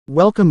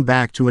Welcome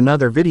back to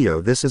another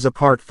video. This is a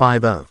part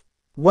 5 of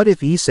What if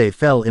Issei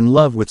fell in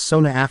love with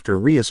Sona after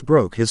Rias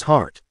broke his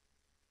heart?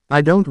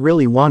 I don't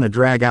really wanna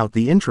drag out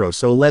the intro,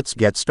 so let's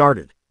get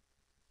started.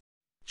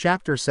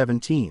 Chapter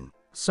 17,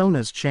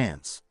 Sona's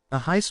Chance. A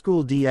high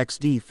school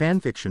DxD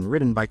fanfiction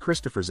written by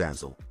Christopher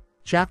Zazzle.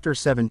 Chapter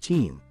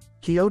 17,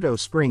 Kyoto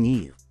Spring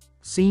Eve.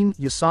 Scene,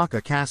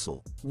 Yasaka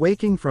Castle.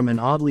 Waking from an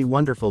oddly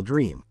wonderful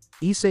dream,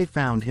 Issei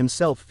found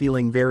himself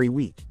feeling very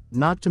weak,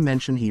 not to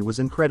mention he was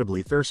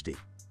incredibly thirsty.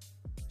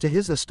 To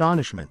his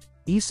astonishment,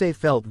 Issei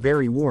felt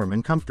very warm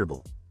and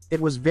comfortable. It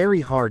was very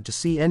hard to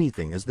see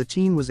anything as the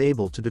teen was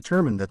able to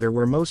determine that there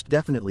were most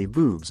definitely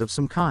boobs of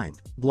some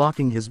kind,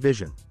 blocking his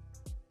vision.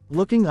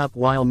 Looking up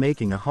while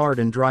making a hard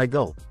and dry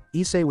gulp,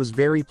 Issei was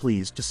very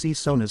pleased to see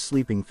Sona's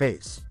sleeping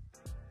face.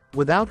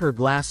 Without her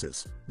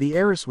glasses, the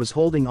heiress was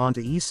holding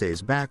onto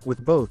Issei's back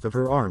with both of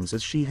her arms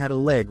as she had a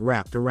leg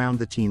wrapped around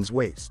the teen's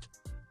waist.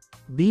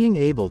 Being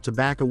able to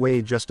back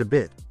away just a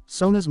bit,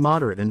 Sona's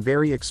moderate and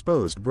very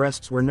exposed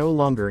breasts were no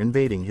longer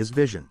invading his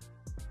vision.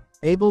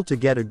 Able to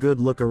get a good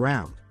look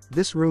around,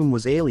 this room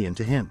was alien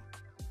to him.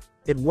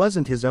 It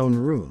wasn't his own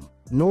room,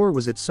 nor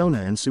was it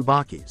Sona and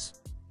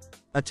Tsubaki's.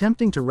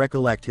 Attempting to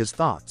recollect his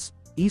thoughts,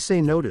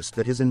 Issei noticed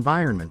that his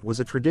environment was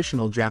a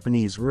traditional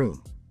Japanese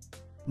room.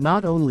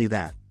 Not only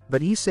that,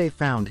 but Issei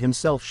found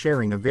himself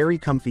sharing a very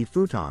comfy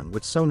futon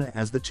with Sona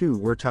as the two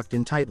were tucked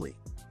in tightly.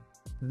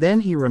 Then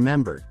he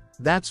remembered,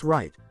 that's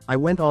right, I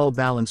went all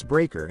balance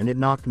breaker and it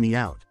knocked me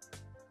out.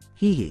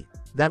 Hehe,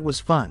 that was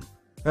fun.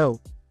 Oh,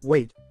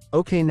 wait,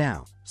 okay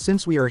now,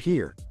 since we are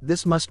here,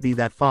 this must be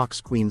that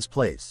Fox Queen's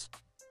place.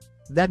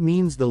 That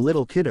means the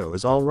little kiddo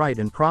is alright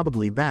and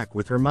probably back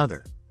with her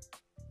mother.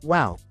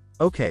 Wow,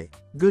 okay,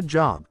 good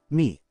job,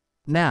 me.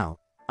 Now,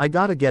 I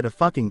gotta get a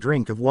fucking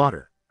drink of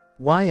water.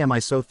 Why am I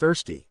so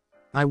thirsty?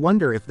 I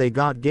wonder if they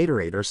got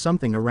Gatorade or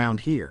something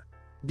around here.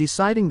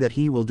 Deciding that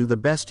he will do the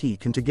best he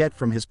can to get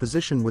from his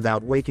position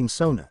without waking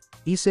Sona,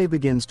 Issei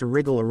begins to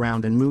wriggle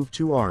around and move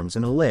two arms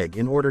and a leg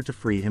in order to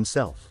free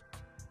himself.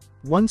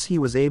 Once he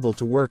was able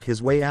to work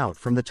his way out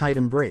from the tight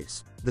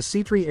embrace, the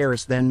Citri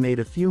heiress then made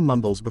a few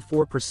mumbles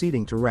before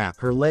proceeding to wrap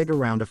her leg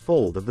around a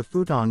fold of the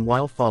futon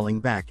while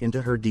falling back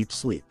into her deep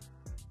sleep.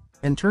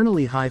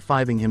 Internally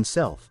high-fiving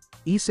himself,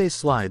 Issei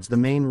slides the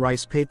main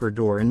rice paper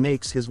door and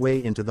makes his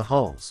way into the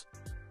halls.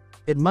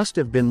 It must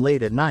have been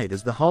late at night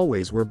as the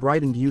hallways were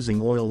brightened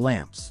using oil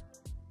lamps.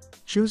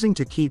 Choosing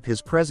to keep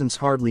his presence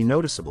hardly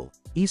noticeable,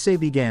 Issei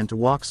began to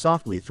walk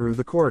softly through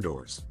the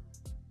corridors.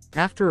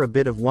 After a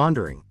bit of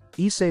wandering,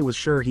 Issei was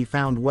sure he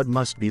found what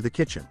must be the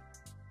kitchen.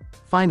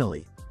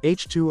 Finally,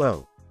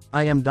 H2O.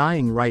 I am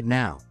dying right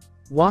now.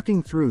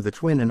 Walking through the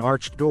twin and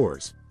arched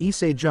doors,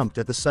 Issei jumped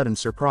at the sudden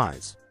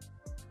surprise.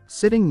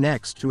 Sitting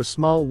next to a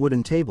small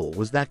wooden table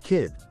was that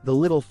kid, the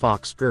little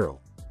fox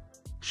girl.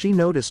 She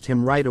noticed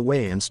him right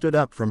away and stood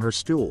up from her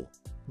stool.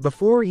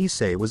 Before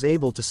Issei was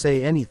able to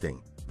say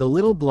anything, the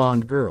little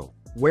blonde girl,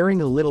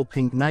 wearing a little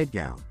pink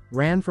nightgown,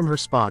 ran from her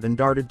spot and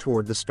darted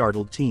toward the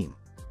startled teen.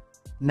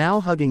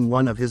 Now hugging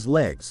one of his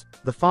legs,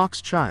 the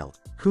fox child,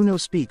 Kuno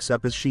speaks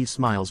up as she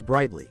smiles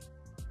brightly.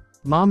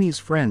 Mommy's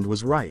friend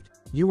was right,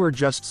 you were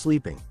just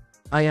sleeping.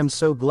 I am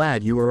so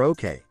glad you are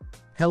okay.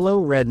 Hello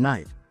Red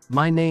Knight,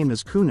 my name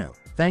is Kuno,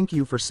 thank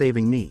you for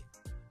saving me.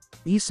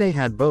 Issei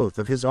had both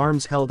of his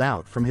arms held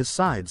out from his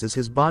sides as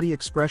his body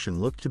expression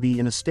looked to be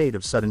in a state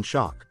of sudden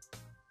shock.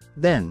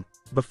 Then,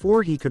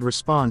 before he could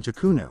respond to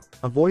Kuno,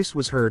 a voice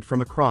was heard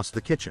from across the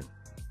kitchen.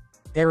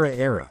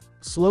 Era.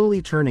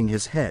 Slowly turning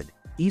his head,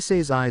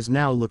 Issei's eyes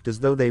now looked as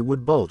though they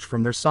would bulge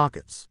from their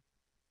sockets.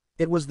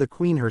 It was the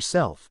queen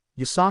herself,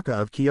 Yasaka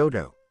of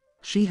Kyoto.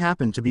 She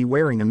happened to be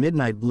wearing a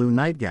midnight blue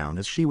nightgown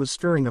as she was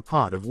stirring a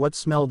pot of what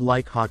smelled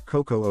like hot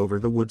cocoa over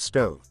the wood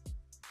stove.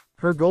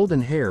 Her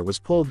golden hair was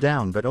pulled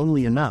down but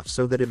only enough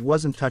so that it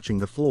wasn't touching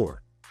the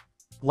floor.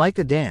 Like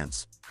a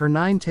dance, her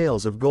 9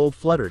 tails of gold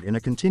fluttered in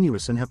a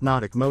continuous and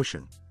hypnotic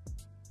motion.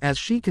 As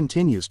she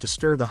continues to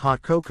stir the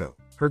hot cocoa,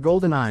 her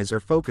golden eyes are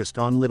focused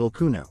on little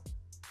Kuno.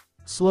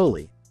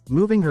 Slowly,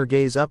 moving her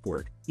gaze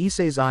upward,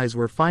 Issei's eyes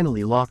were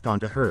finally locked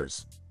onto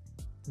hers.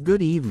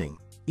 Good evening,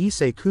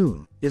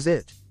 Issei-kun, is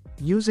it?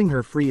 Using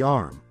her free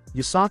arm,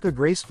 Yasaka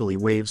gracefully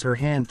waves her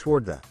hand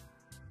toward the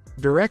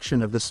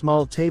direction of the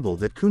small table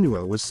that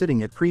Kuno was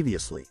sitting at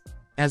previously.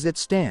 As it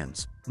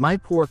stands, my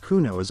poor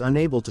Kuno is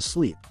unable to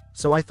sleep,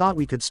 so I thought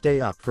we could stay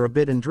up for a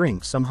bit and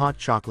drink some hot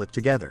chocolate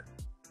together.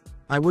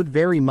 I would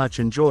very much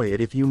enjoy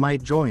it if you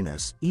might join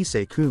us,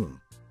 Issei-kun.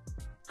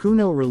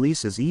 Kuno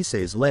releases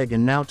Issei's leg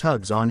and now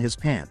tugs on his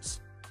pants.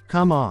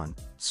 Come on,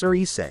 Sir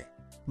Issei.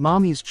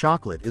 Mommy's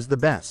chocolate is the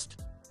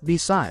best.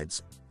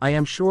 Besides, I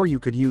am sure you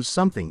could use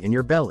something in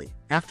your belly,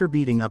 after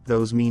beating up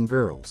those mean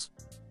girls.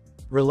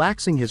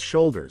 Relaxing his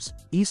shoulders,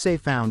 Issei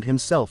found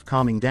himself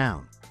calming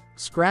down.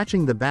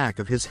 Scratching the back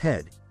of his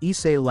head,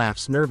 Issei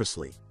laughs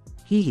nervously.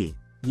 Hehe,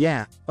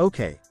 yeah,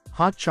 okay,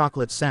 hot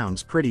chocolate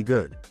sounds pretty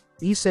good.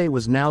 Issei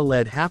was now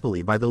led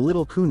happily by the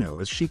little Kuno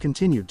as she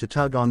continued to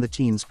tug on the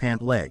teen's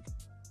pant leg.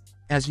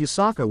 As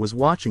Yasaka was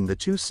watching the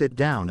two sit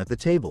down at the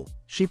table,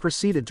 she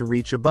proceeded to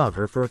reach above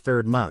her for a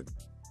third mug.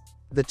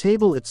 The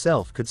table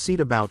itself could seat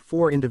about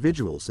 4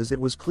 individuals as it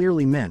was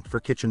clearly meant for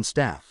kitchen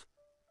staff.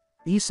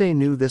 Issei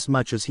knew this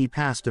much as he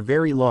passed a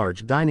very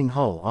large dining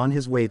hall on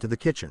his way to the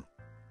kitchen.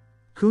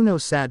 Kuno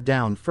sat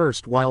down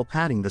first while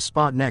patting the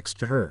spot next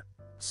to her.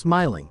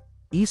 Smiling,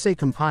 Issei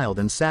compiled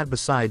and sat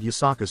beside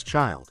Yasaka's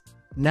child.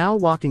 Now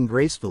walking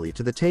gracefully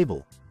to the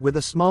table, with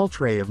a small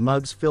tray of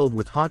mugs filled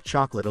with hot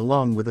chocolate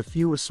along with a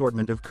few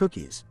assortment of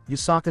cookies,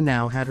 Yasaka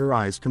now had her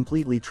eyes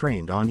completely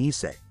trained on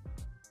Issei.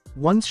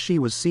 Once she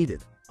was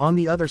seated, on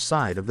the other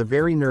side of the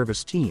very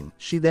nervous team,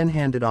 she then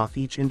handed off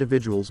each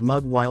individual's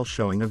mug while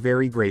showing a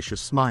very gracious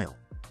smile.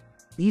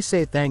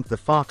 Issei thanked the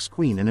Fox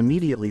Queen and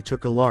immediately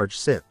took a large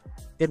sip.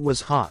 It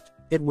was hot,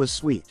 it was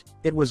sweet,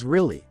 it was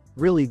really,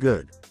 really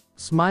good.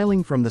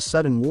 Smiling from the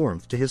sudden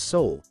warmth to his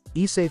soul,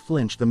 Issei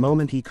flinched the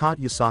moment he caught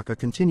Yasaka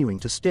continuing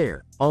to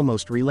stare,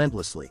 almost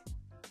relentlessly.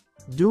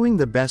 Doing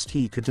the best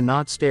he could to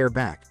not stare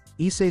back,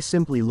 Issei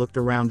simply looked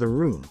around the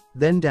room,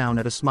 then down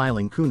at a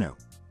smiling Kuno.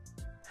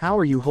 "How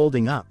are you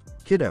holding up,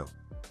 kiddo?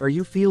 Are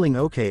you feeling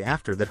okay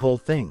after that whole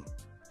thing?"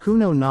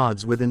 Kuno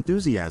nods with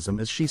enthusiasm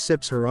as she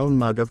sips her own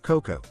mug of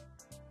cocoa.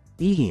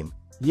 "Ehem,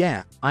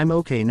 yeah, I'm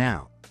okay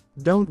now.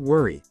 Don't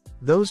worry,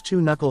 those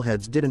 2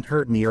 knuckleheads didn't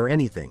hurt me or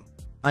anything.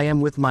 I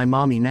am with my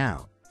mommy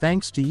now,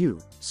 thanks to you,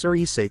 Sir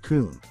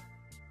Issei-kun."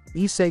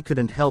 Issei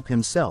couldn't help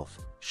himself,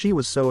 she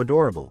was so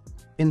adorable.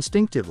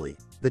 Instinctively,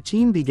 the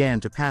teen began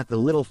to pat the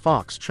little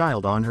fox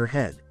child on her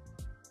head.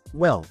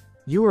 "Well,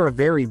 you are a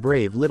very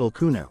brave little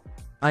Kuno.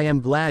 I am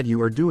glad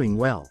you are doing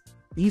well."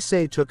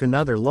 Issei took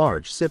another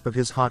large sip of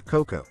his hot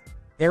cocoa.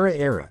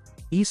 Era,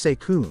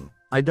 Issei-kun,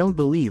 I don't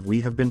believe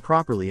we have been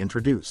properly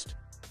introduced.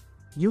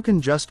 You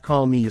can just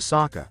call me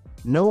Yasaka,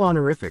 no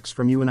honorifics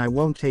from you and I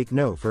won't take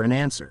no for an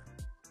answer.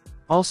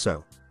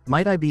 Also,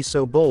 might I be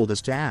so bold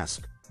as to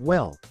ask,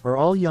 well, are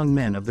all young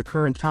men of the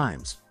current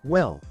times,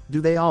 well,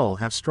 do they all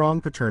have strong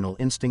paternal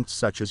instincts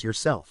such as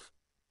yourself?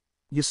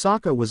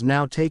 Yasaka was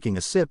now taking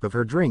a sip of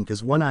her drink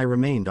as one eye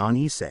remained on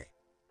Issei.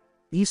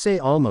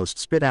 Issei almost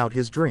spit out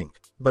his drink,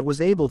 but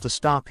was able to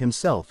stop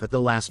himself at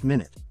the last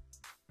minute.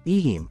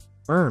 "Ehem,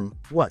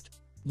 what?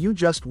 You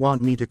just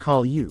want me to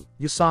call you,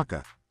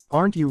 Yasaka?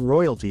 Aren't you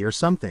royalty or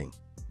something?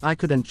 I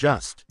couldn't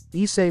just."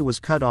 Issei was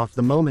cut off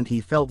the moment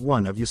he felt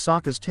one of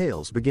Yasaka's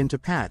tails begin to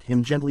pat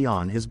him gently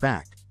on his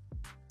back.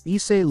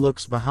 Issei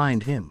looks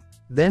behind him,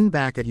 then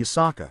back at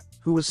Yasaka,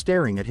 who was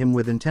staring at him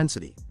with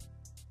intensity.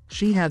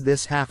 She had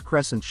this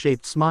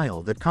half-crescent-shaped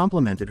smile that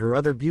complemented her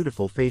other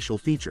beautiful facial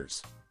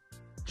features.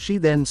 She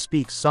then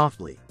speaks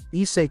softly,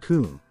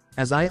 "Issei-kun,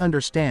 as I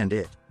understand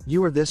it,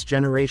 you are this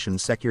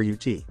generation's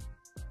security.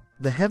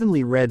 The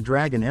heavenly red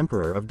dragon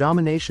emperor of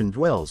domination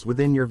dwells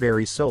within your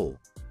very soul.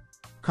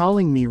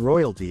 Calling me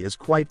royalty is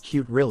quite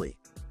cute really.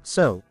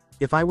 So,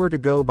 if I were to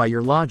go by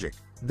your logic,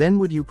 then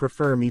would you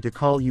prefer me to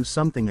call you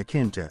something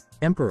akin to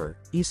Emperor,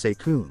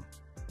 Issei-kun?"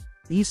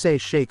 Issei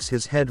shakes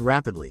his head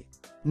rapidly.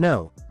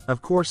 "No,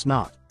 of course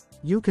not.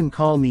 You can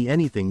call me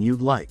anything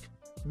you'd like.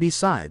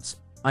 Besides,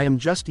 I am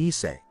just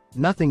Issei,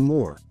 nothing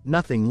more,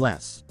 nothing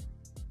less."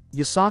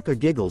 Yasaka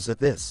giggles at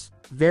this.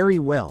 "Very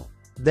well,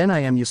 then I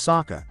am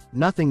Yasaka,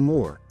 nothing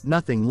more,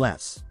 nothing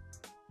less."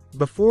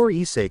 Before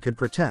Issei could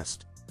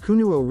protest,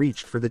 Kuno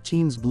reached for the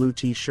teen's blue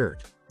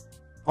t-shirt.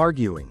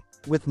 "Arguing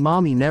with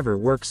mommy never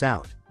works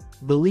out.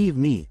 Believe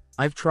me,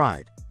 I've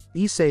tried."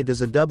 Issei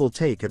does a double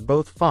take at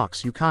both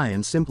Fox Yukai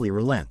and simply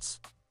relents.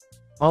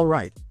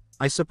 "Alright,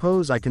 I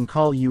suppose I can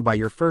call you by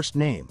your first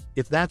name,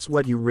 if that's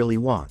what you really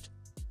want."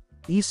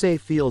 Issei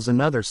feels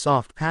another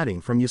soft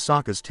patting from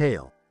Yasaka's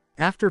tail.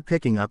 After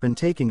picking up and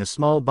taking a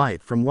small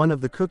bite from one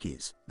of the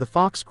cookies, the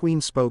Fox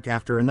Queen spoke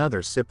after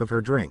another sip of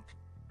her drink.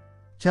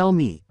 "Tell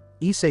me,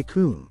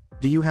 Issei-kun,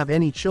 do you have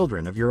any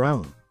children of your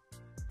own?"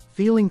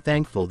 Feeling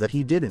thankful that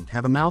he didn't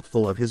have a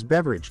mouthful of his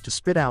beverage to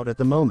spit out at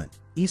the moment,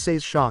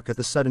 Issei's shock at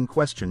the sudden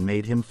question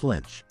made him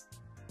flinch.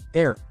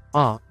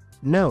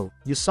 No,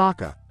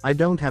 Yasaka, I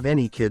don't have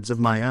any kids of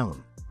my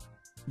own."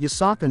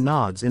 Yasaka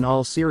nods in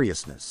all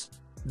seriousness.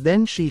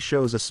 Then she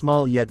shows a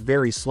small yet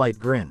very slight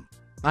grin.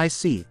 I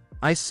see.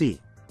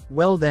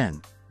 Well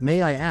then,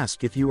 may I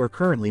ask if you are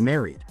currently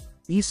married?"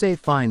 Issei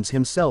finds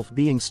himself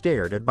being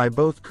stared at by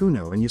both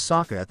Kuno and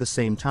Yasaka at the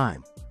same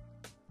time.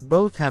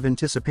 Both have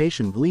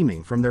anticipation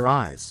gleaming from their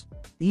eyes.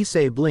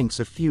 Issei blinks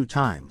a few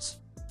times.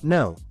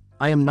 "No,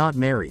 I am not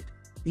married."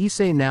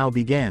 Issei now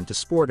began to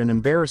sport an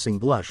embarrassing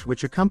blush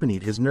which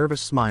accompanied his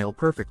nervous smile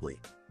perfectly.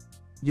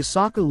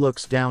 Yasaka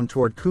looks down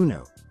toward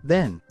Kuno,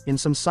 then, in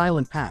some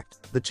silent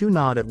pact, the two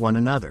nod at one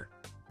another.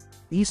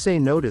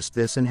 Issei noticed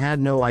this and had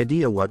no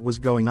idea what was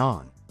going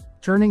on.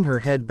 Turning her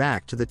head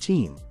back to the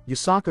team,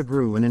 Yasaka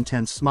grew an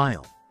intense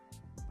smile.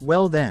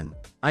 "Well then,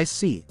 I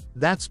see,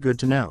 that's good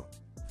to know."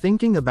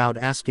 Thinking about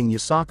asking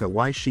Yasaka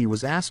why she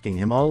was asking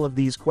him all of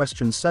these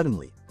questions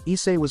suddenly,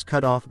 Issei was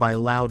cut off by a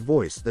loud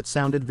voice that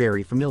sounded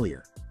very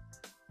familiar.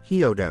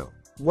 "Hyodo,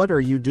 what are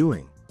you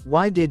doing?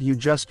 Why did you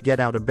just get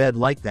out of bed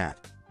like that?"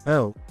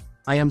 "Oh,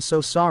 I am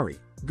so sorry.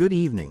 Good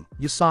evening,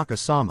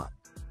 Yasaka-sama."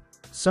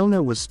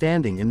 Sona was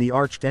standing in the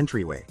arched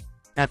entryway.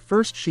 At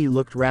first she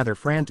looked rather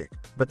frantic,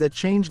 but that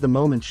changed the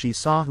moment she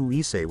saw who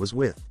Issei was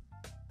with.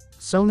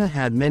 Sona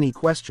had many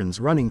questions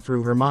running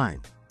through her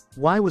mind.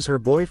 Why was her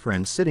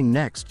boyfriend sitting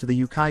next to the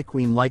Yukai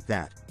Queen like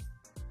that?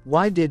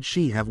 Why did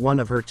she have one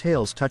of her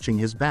tails touching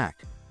his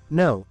back?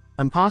 No,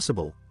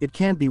 impossible, it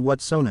can't be what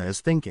Sona is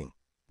thinking.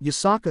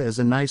 Yasaka is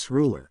a nice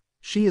ruler.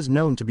 She is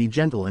known to be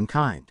gentle and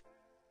kind.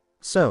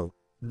 So,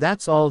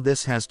 that's all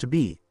this has to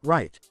be,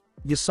 right?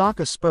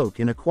 Yasaka spoke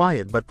in a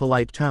quiet but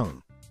polite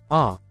tone.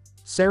 Ah,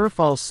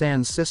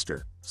 Serafal-san's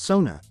sister,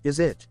 Sona, is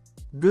it?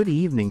 Good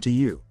evening to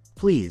you.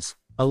 Please,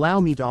 allow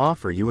me to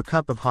offer you a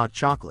cup of hot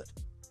chocolate.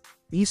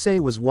 Issei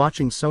was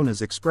watching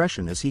Sona's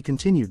expression as he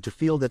continued to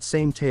feel that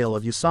same tail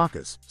of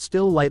Yasaka's,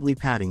 still lightly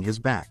patting his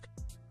back.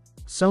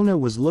 Sona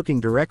was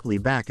looking directly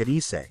back at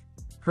Issei.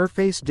 Her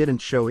face didn't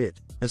show it,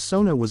 as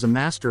Sona was a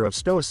master of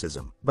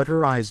stoicism, but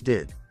her eyes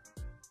did.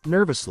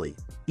 Nervously,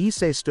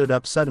 Issei stood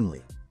up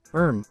suddenly.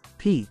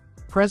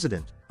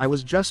 President, I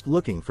was just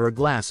looking for a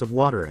glass of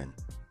water and...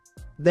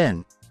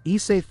 Then,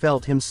 Issei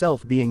felt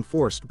himself being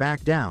forced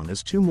back down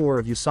as two more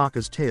of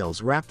Yasaka's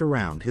tails wrapped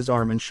around his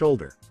arm and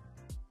shoulder.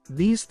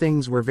 These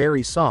things were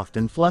very soft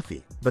and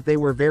fluffy, but they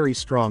were very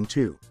strong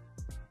too.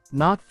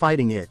 Not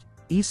fighting it,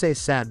 Issei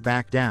sat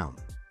back down.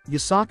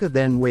 Yasaka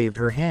then waved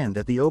her hand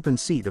at the open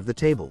seat of the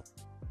table.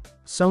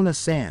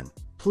 Sona-san,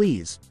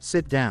 please,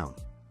 sit down.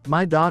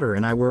 My daughter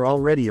and I were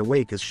already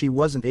awake as she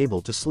wasn't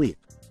able to sleep.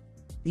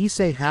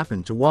 Issei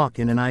happened to walk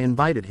in and I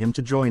invited him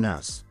to join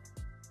us.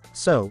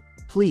 So,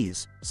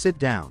 please, sit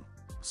down.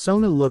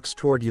 Sona looks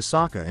toward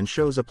Yasaka and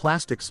shows a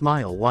plastic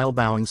smile while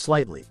bowing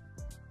slightly.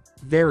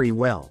 Very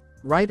well.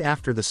 Right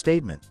after the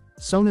statement,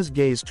 Sona's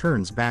gaze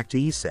turns back to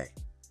Issei.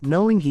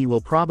 Knowing he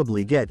will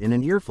probably get in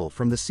an earful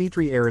from the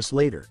C3 heiress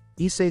later,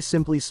 Issei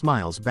simply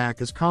smiles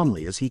back as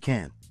calmly as he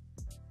can.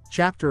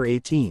 Chapter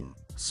 18,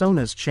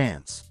 Sona's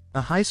Chance.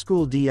 A high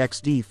school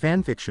DxD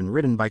fanfiction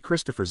written by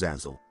Christopher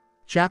Zazzle.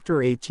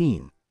 Chapter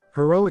 18,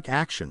 Heroic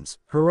Actions,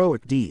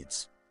 Heroic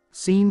Deeds.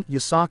 Scene,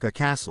 Yasaka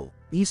Castle.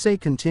 Issei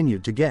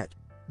continued to get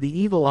the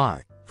evil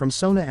eye from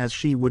Sona as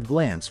she would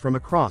glance from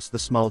across the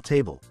small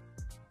table.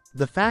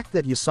 The fact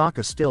that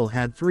Yasaka still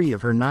had 3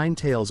 of her 9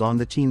 tails on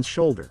the teen's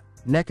shoulder,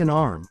 neck and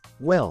arm,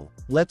 well,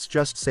 let's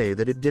just say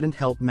that it didn't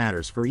help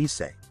matters for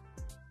Issei.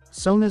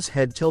 Sona's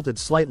head tilted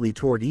slightly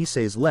toward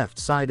Issei's left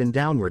side and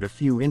downward a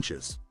few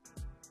inches.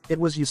 It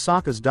was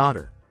Yasaka's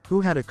daughter,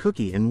 who had a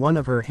cookie in one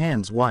of her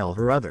hands while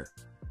her other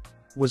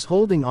was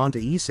holding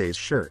onto Issei's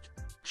shirt.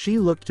 She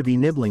looked to be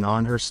nibbling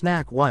on her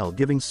snack while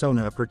giving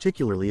Sona a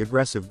particularly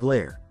aggressive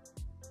glare.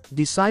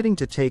 Deciding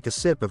to take a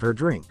sip of her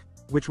drink,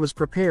 which was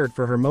prepared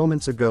for her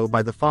moments ago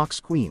by the Fox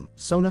Queen,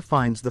 Sona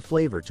finds the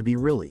flavor to be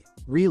really,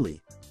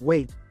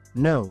 wait,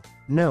 no,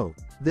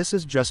 this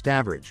is just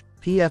average,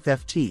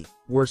 PFFT,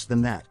 worse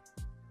than that.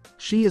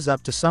 She is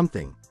up to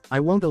something,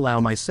 I won't allow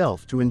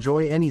myself to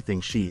enjoy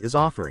anything she is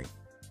offering.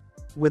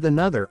 With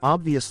another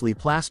obviously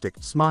plastic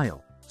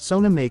smile,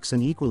 Sona makes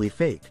an equally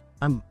fake,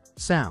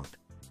 sound.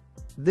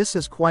 This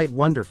is quite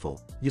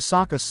wonderful,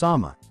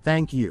 Yasaka-sama,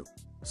 thank you.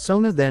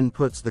 Sona then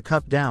puts the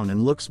cup down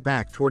and looks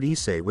back toward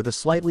Issei with a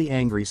slightly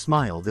angry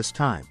smile this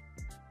time.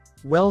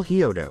 Well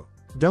Hyodo,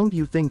 don't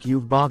you think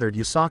you've bothered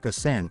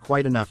Yasaka-san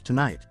quite enough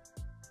tonight?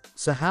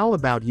 So how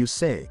about you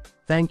say,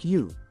 thank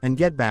you, and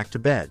get back to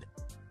bed?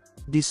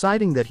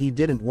 Deciding that he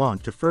didn't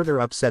want to further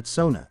upset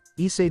Sona,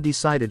 Issei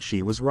decided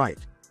she was right.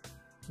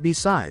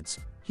 Besides,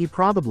 he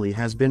probably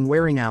has been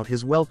wearing out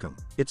his welcome,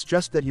 it's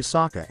just that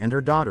Yasaka and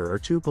her daughter are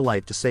too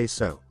polite to say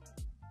so.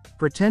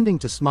 Pretending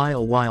to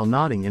smile while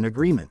nodding in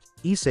agreement,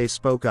 Issei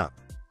spoke up.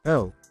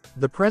 Oh,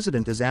 the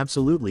president is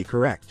absolutely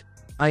correct.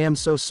 I am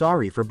so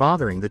sorry for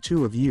bothering the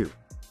two of you.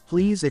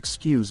 Please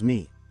excuse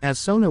me. As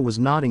Sona was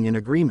nodding in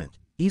agreement,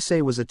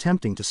 Issei was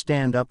attempting to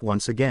stand up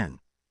once again.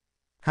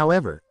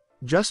 However,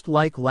 just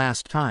like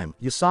last time,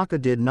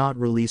 Yasaka did not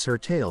release her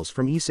tails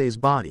from Issei's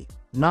body,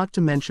 not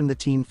to mention the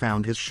teen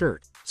found his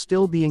shirt,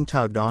 still being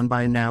tugged on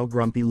by a now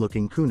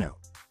grumpy-looking Kuno.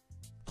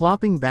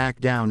 Plopping back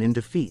down in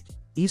defeat,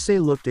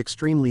 Issei looked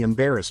extremely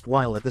embarrassed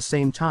while at the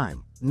same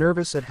time,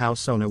 nervous at how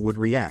Sona would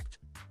react.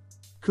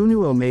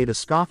 Kunuo made a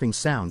scoffing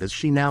sound as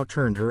she now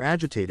turned her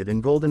agitated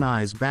and golden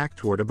eyes back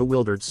toward a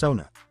bewildered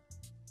Sona.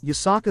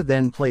 Yasaka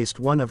then placed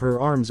one of her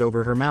arms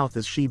over her mouth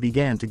as she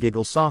began to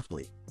giggle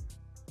softly.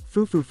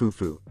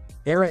 Foo.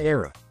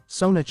 Era,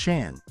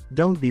 Sona-chan,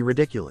 don't be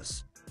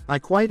ridiculous. I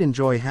quite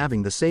enjoy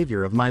having the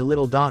savior of my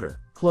little daughter,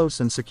 close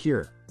and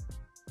secure.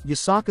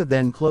 Yasaka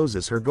then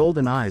closes her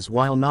golden eyes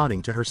while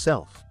nodding to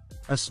herself.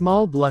 A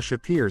small blush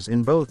appears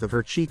in both of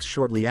her cheeks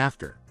shortly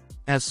after.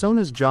 As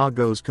Sona's jaw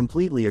goes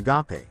completely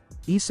agape,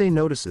 Issei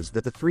notices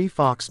that the 3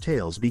 fox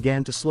tails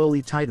began to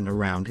slowly tighten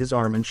around his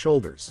arm and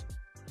shoulders.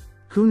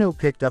 Kuno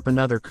picked up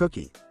another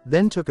cookie,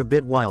 then took a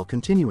bit while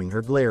continuing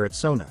her glare at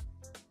Sona.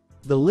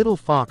 The little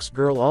fox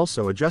girl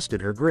also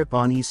adjusted her grip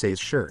on Issei's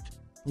shirt.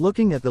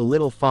 Looking at the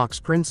little fox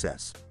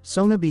princess,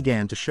 Sona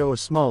began to show a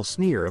small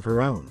sneer of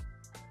her own.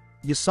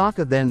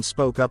 Yasaka then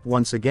spoke up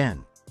once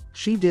again.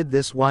 She did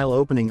this while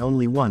opening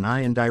only one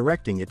eye and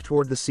directing it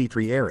toward the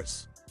C3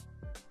 heiress.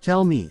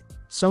 Tell me,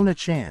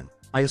 Sona-chan,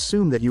 I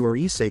assume that you are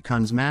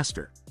Issei-kun's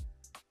master.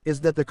 Is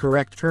that the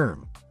correct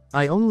term?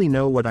 I only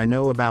know what I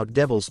know about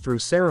devils through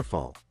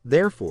Serafal,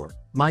 therefore,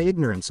 my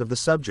ignorance of the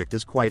subject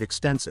is quite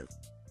extensive.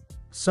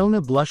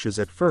 Sona blushes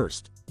at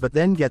first, but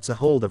then gets a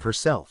hold of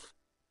herself.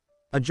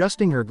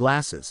 Adjusting her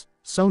glasses,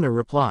 Sona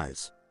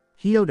replies.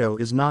 Hyodo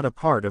is not a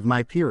part of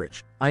my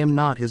peerage, I am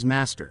not his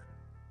master.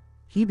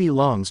 He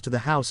belongs to the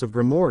House of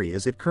Grimoire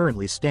as it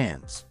currently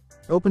stands.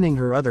 Opening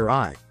her other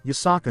eye,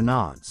 Yusaka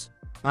nods.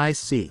 I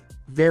see.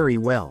 Very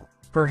well.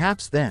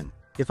 Perhaps then,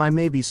 if I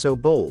may be so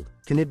bold,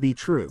 can it be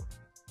true?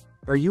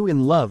 Are you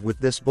in love with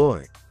this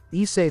boy?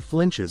 Issei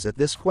flinches at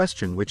this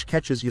question which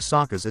catches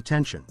Yusaka's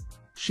attention.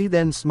 She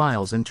then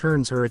smiles and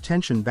turns her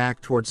attention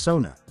back toward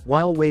Sona,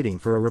 while waiting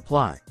for a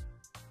reply.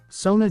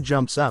 Sona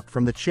jumps up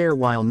from the chair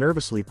while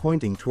nervously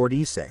pointing toward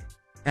Issei.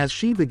 As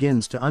she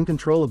begins to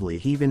uncontrollably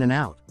heave in and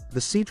out, the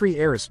C3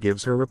 heiress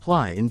gives her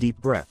reply in deep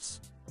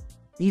breaths.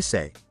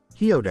 Issei.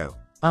 Hyodo.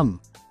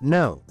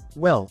 No.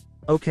 Well,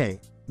 okay,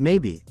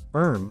 maybe,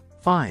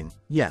 fine,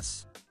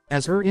 yes.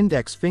 As her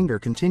index finger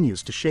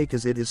continues to shake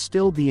as it is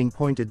still being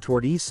pointed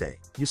toward Issei,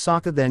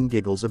 Yusaka then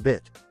giggles a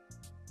bit.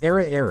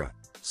 Era.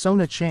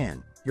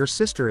 Sona-chan, your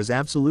sister is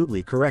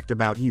absolutely correct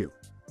about you.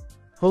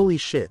 Holy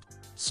shit.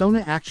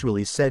 Sona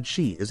actually said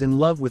she is in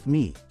love with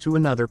me, to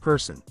another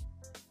person.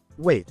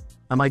 Wait,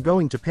 am I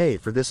going to pay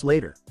for this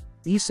later?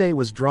 Issei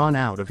was drawn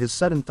out of his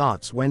sudden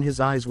thoughts when his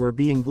eyes were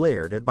being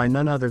glared at by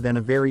none other than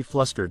a very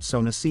flustered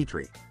Sona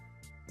C3.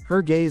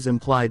 Her gaze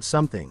implied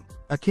something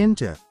akin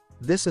to,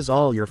 this is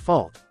all your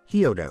fault,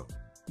 Hyodo.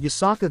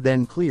 Yusaka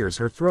then clears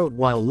her throat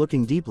while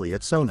looking deeply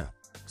at Sona.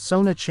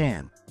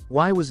 Sona-chan,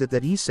 why was it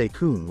that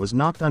Issei-kun was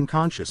knocked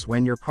unconscious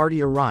when your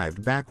party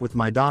arrived back with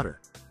my daughter?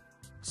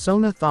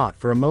 Sona thought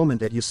for a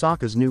moment at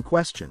Yusaka's new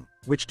question,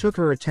 which took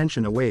her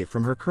attention away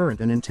from her current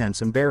and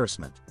intense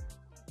embarrassment.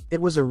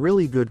 It was a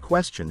really good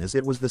question as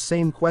it was the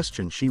same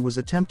question she was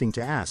attempting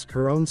to ask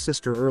her own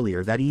sister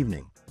earlier that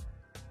evening.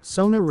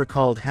 Sona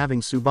recalled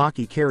having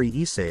Tsubaki carry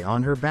Issei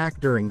on her back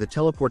during the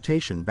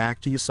teleportation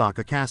back to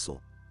Yusaka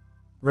Castle.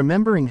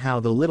 Remembering how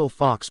the little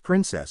fox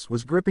princess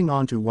was gripping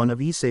onto one of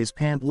Issei's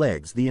pant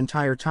legs the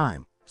entire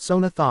time,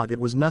 Sona thought it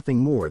was nothing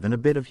more than a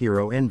bit of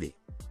hero envy.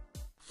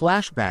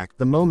 Flashback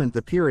the moment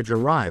the peerage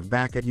arrived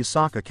back at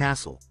Yusaka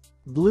Castle.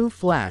 Blue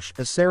flash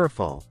as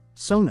Serafal,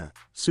 Sona,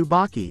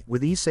 Tsubaki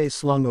with Issei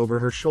slung over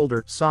her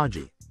shoulder,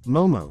 Saji,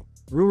 Momo,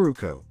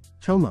 Ruruko,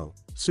 Tomo,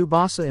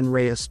 Tsubasa and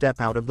Rias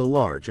step out of the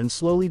large and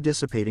slowly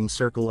dissipating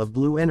circle of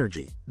blue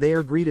energy. They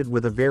are greeted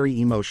with a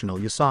very emotional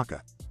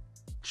Yusaka.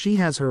 She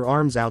has her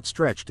arms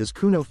outstretched as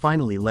Kuno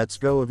finally lets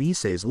go of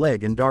Issei's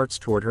leg and darts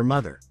toward her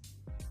mother.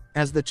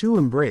 As the two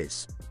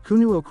embrace,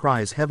 Kunuo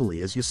cries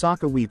heavily as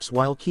Yusaka weeps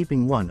while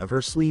keeping one of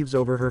her sleeves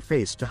over her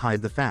face to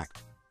hide the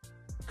fact.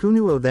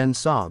 Kunuo then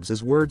sobs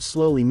as words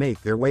slowly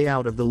make their way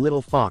out of the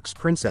little fox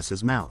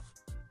princess's mouth.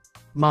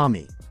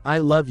 Mommy, I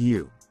love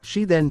you.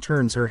 She then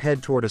turns her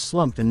head toward a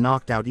slumped and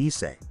knocked out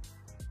Issei.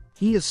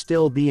 He is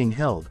still being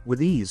held,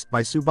 with ease,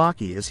 by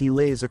Tsubaki as he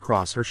lays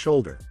across her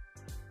shoulder.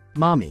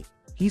 Mommy,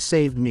 he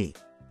saved me.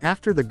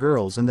 After the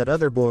girls and that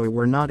other boy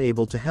were not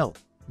able to help,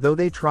 though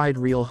they tried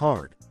real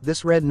hard,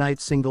 this Red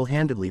Knight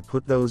single-handedly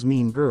put those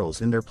mean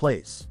girls in their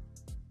place.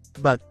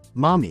 But,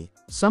 Mommy,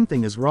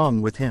 something is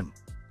wrong with him.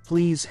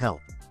 Please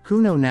help.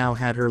 Kuno now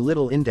had her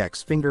little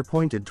index finger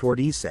pointed toward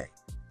Issei.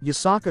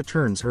 Yusaka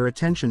turns her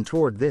attention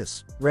toward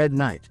this Red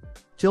Knight.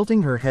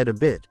 Tilting her head a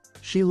bit,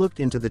 she looked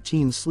into the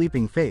teen's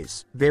sleeping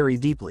face, very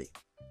deeply.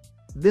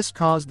 This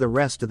caused the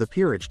rest of the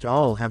peerage to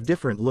all have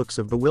different looks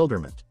of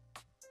bewilderment.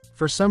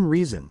 For some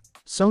reason,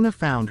 Sona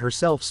found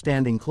herself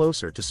standing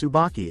closer to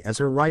Tsubaki as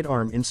her right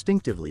arm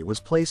instinctively was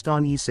placed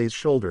on Issei's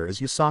shoulder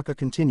as Yusaka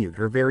continued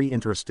her very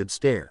interested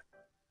stare.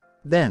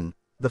 Then,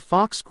 the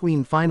Fox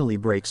Queen finally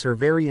breaks her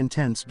very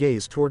intense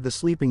gaze toward the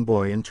sleeping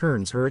boy and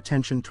turns her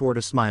attention toward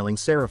a smiling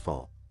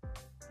Serafal.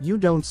 You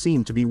don't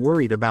seem to be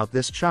worried about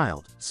this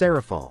child,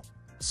 Serafal.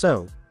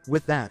 So,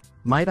 with that,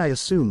 might I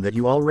assume that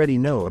you already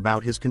know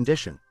about his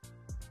condition?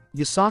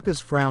 Yusaka's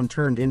frown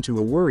turned into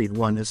a worried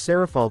one as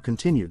Serafal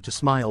continued to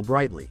smile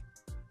brightly.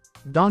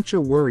 Don't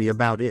you worry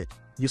about it,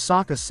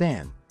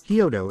 Yusaka-san,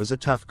 Hyodo is a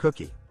tough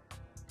cookie.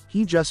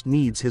 He just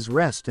needs his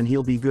rest and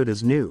he'll be good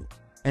as new.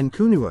 And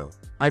Kunuo,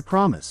 I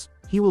promise,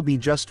 he will be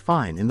just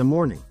fine in the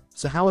morning,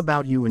 so how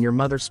about you and your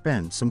mother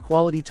spend some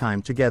quality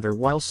time together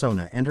while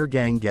Sona and her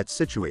gang get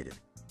situated?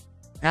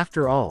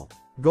 After all,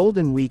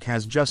 Golden Week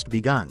has just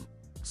begun.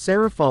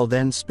 Serafal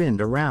then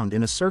spinned around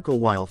in a circle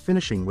while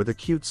finishing with a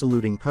cute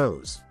saluting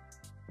pose.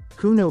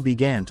 Kuno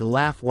began to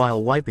laugh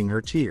while wiping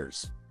her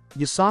tears.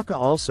 Yusaka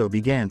also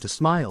began to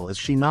smile as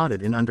she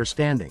nodded in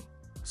understanding.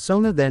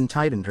 Sona then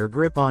tightened her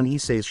grip on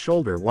Issei's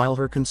shoulder while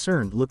her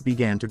concerned look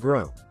began to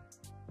grow.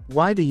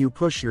 Why do you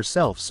push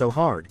yourself so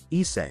hard,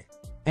 Issei?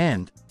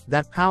 And,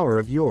 that power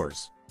of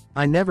yours.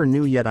 I never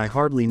knew yet I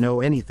hardly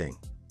know anything.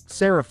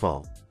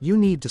 Serafal, you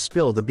need to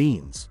spill the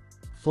beans.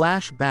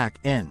 Flashback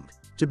end.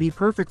 To be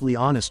perfectly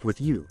honest with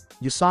you,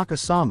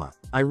 Yusaka-sama,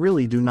 I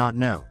really do not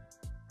know.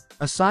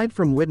 Aside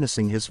from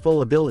witnessing his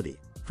full ability,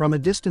 from a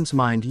distance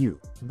mind you,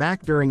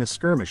 Back during a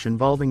skirmish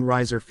involving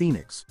Riser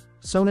Phoenix,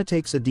 Sona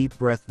takes a deep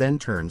breath then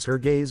turns her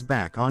gaze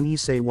back on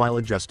Issei while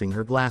adjusting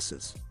her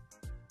glasses.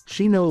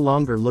 She no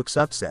longer looks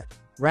upset,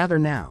 rather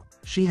now,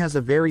 she has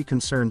a very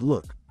concerned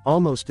look,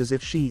 almost as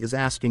if she is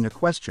asking a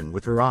question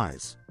with her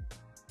eyes.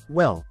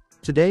 Well,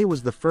 today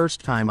was the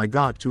first time I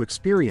got to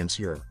experience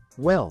your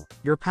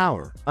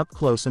power, up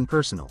close and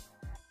personal.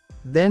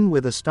 Then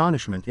with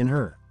astonishment in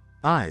her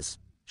eyes,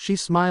 she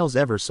smiles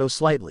ever so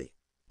slightly.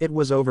 It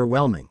was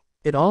overwhelming.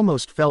 It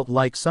almost felt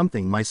like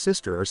something my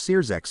sister or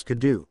Searsex could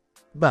do.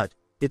 But,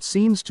 it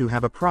seems to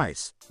have a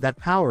price, that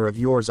power of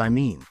yours I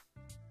mean.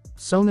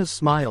 Sona's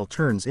smile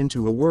turns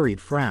into a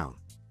worried frown.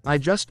 I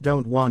just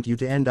don't want you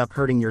to end up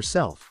hurting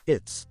yourself,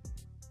 it's.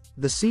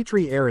 The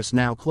Sea-Tree heiress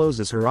now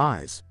closes her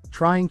eyes,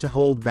 trying to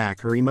hold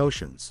back her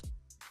emotions.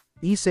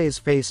 Issei's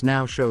face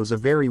now shows a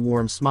very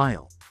warm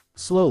smile.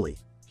 Slowly,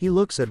 he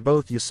looks at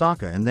both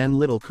Yusaka and then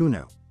little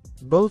Kuno.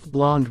 Both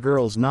blonde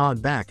girls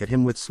nod back at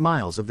him with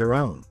smiles of their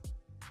own.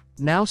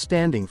 Now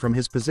standing from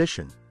his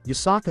position,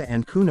 Yusaka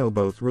and Kuno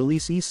both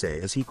release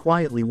Issei as he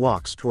quietly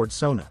walks toward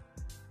Sona.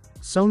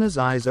 Sona's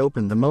eyes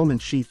open the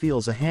moment she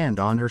feels a hand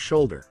on her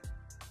shoulder.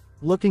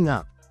 Looking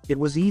up, it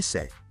was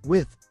Issei,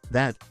 with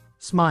that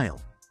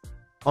smile.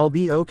 I'll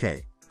be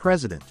okay,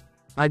 President.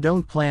 I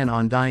don't plan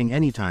on dying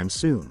anytime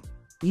soon.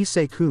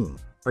 Issei-kun,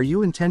 are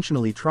you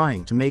intentionally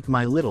trying to make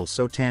my little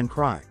Sotan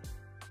cry?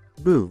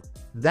 Boo,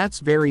 that's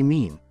very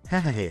mean,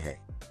 hehehehe.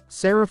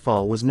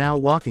 Serafal was now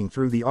walking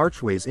through the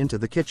archways into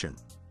the kitchen.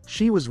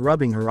 She was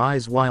rubbing her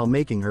eyes while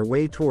making her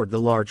way toward the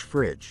large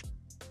fridge.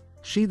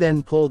 She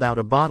then pulled out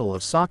a bottle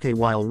of sake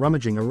while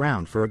rummaging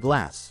around for a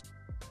glass.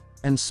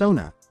 And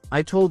Sona,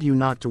 I told you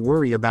not to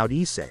worry about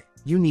Issei,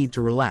 you need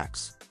to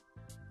relax.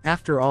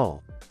 After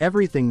all,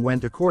 everything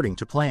went according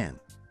to plan.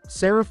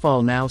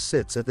 Serafal now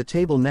sits at the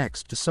table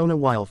next to Sona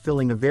while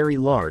filling a very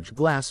large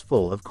glass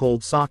full of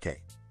cold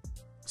sake.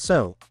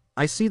 So,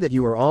 I see that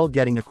you are all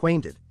getting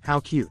acquainted,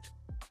 how cute.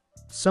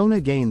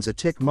 Sona gains a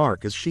tick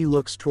mark as she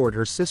looks toward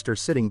her sister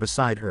sitting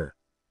beside her.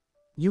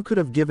 You could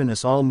have given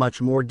us all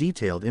much more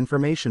detailed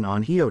information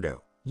on Hyodo,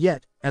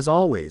 yet, as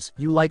always,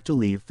 you like to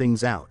leave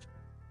things out.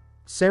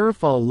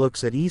 Serafal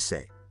looks at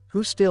Issei,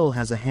 who still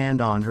has a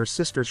hand on her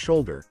sister's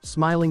shoulder,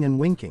 smiling and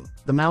winking.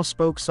 The mouse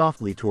spoke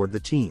softly toward the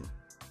teen.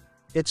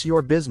 It's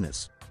your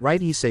business, right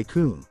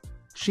Issei-kun?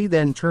 She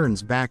then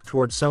turns back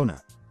toward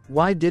Sona.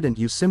 Why didn't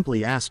you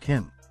simply ask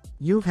him?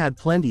 You've had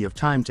plenty of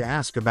time to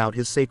ask about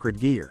his sacred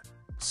gear.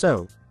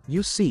 So,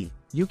 you see,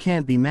 you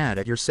can't be mad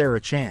at your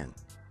Sarah-chan.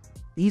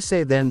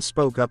 Issei then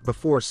spoke up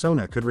before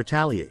Sona could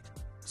retaliate.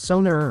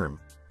 Sona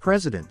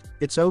President,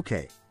 it's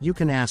okay, you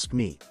can ask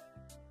me.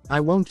 I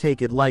won't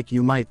take it like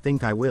you might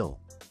think I will.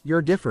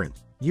 You're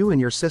different, you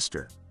and your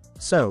sister.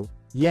 So,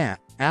 yeah,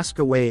 ask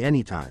away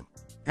anytime.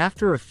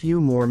 After a few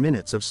more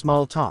minutes of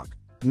small talk,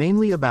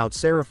 mainly about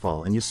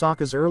Serafal and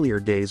Yusaka's earlier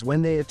days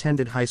when they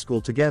attended high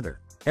school together,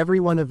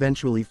 everyone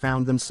eventually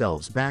found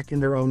themselves back in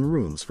their own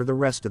rooms for the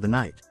rest of the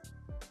night.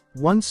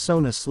 Once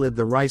Sona slid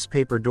the rice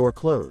paper door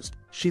closed,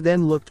 she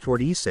then looked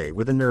toward Issei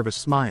with a nervous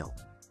smile.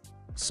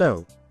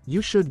 So,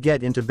 you should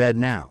get into bed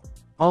now.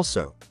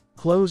 Also,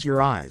 close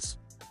your eyes.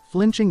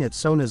 Flinching at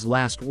Sona's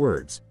last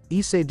words,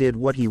 Issei did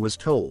what he was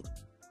told.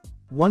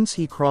 Once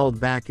he crawled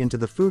back into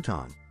the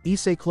futon,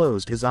 Issei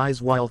closed his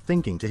eyes while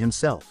thinking to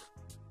himself.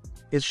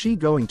 Is she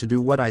going to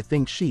do what I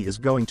think she is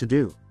going to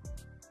do?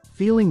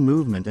 Feeling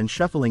movement and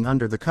shuffling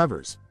under the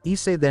covers,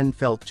 Issei then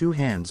felt two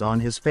hands on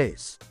his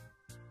face.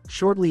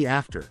 Shortly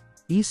after,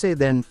 Issei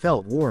then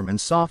felt warm and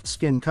soft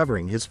skin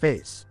covering his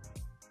face.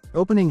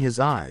 Opening his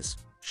eyes,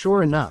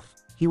 sure enough,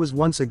 he was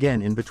once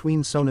again in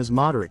between Sona's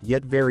moderate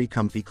yet very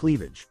comfy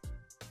cleavage.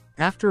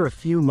 After a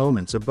few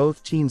moments of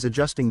both teens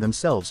adjusting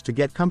themselves to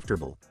get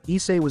comfortable,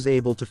 Issei was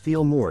able to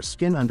feel more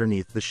skin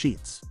underneath the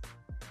sheets.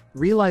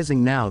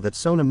 Realizing now that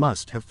Sona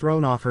must have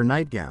thrown off her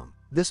nightgown,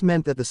 this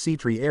meant that the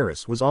Sea-Tree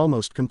heiress was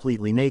almost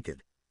completely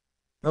naked.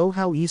 Oh,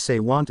 how Issei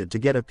wanted to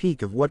get a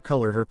peek of what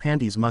color her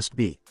panties must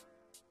be.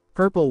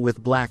 Purple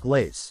with black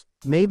lace.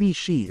 Maybe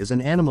she is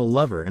an animal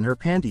lover and her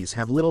panties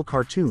have little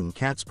cartoon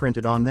cats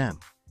printed on them.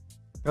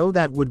 Oh,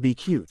 that would be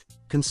cute,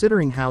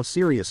 considering how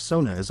serious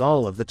Sona is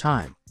all of the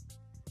time.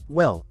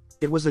 Well,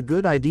 it was a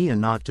good idea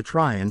not to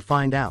try and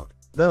find out,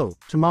 though,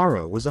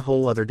 tomorrow was a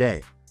whole other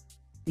day.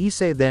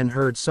 Issei then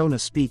heard Sona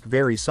speak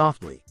very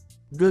softly.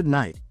 Good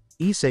night,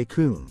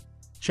 Issei-kun.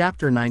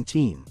 Chapter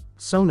 19,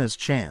 Sona's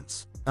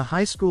Chance. A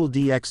high school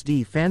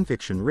DxD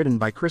fanfiction written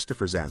by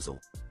Christopher Zazzle.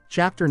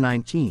 Chapter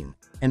 19,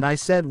 and I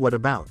said what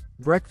about,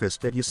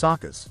 breakfast at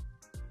Yusaka's.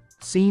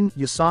 Scene,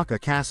 Yusaka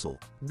Castle.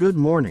 Good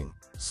morning,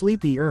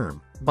 sleepy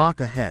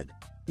Baka head.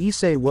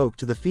 Issei woke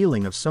to the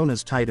feeling of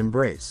Sona's tight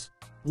embrace.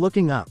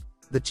 Looking up,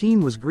 the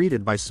teen was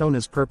greeted by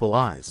Sona's purple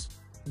eyes.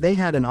 They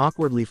had an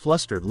awkwardly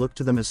flustered look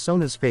to them as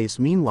Sona's face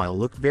meanwhile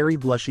looked very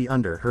blushy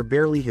under her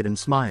barely hidden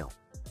smile.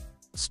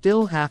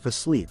 Still half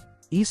asleep,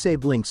 Issei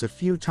blinks a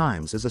few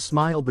times as a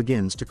smile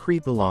begins to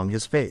creep along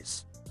his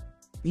face.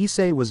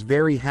 Issei was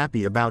very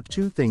happy about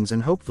two things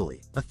and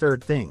hopefully, a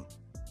third thing.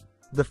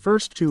 The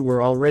first two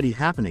were already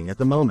happening at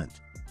the moment.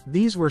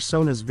 These were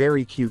Sona's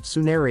very cute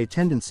tsundere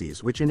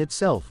tendencies, which in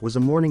itself was a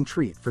morning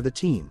treat for the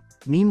teen.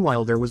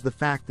 Meanwhile there was the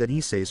fact that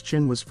Issei's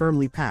chin was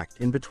firmly packed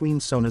in between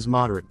Sona's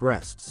moderate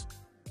breasts.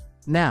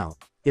 Now,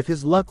 if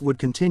his luck would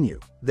continue,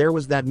 there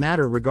was that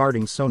matter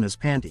regarding Sona's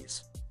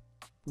panties.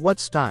 What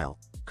style,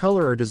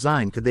 color or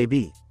design could they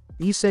be?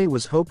 Issei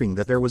was hoping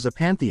that there was a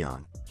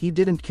pantheon, he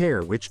didn't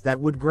care which, that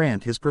would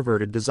grant his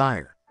perverted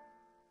desire.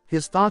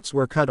 His thoughts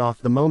were cut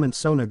off the moment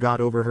Sona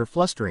got over her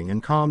flustering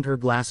and calmed her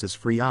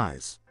glasses-free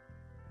eyes.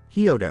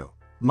 Hyodo,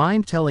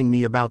 mind telling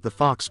me about the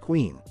Fox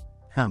Queen?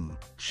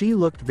 She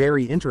looked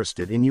very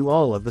interested in you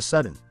all of a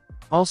sudden.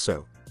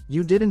 Also,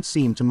 you didn't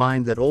seem to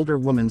mind that older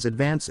woman's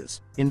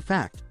advances. In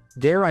fact,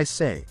 dare I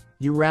say,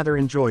 you rather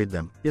enjoyed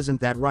them,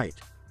 isn't that right?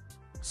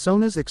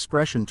 Sona's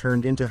expression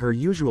turned into her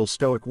usual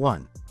stoic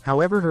one,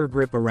 however her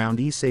grip around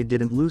Issei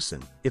didn't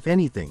loosen, if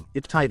anything,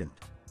 it tightened.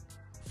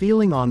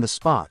 Feeling on the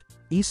spot,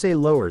 Issei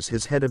lowers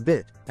his head a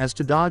bit, as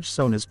to dodge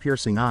Sona's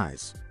piercing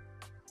eyes.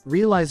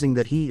 Realizing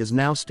that he is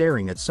now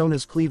staring at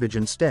Sona's cleavage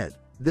instead,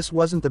 this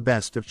wasn't the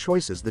best of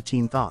choices, the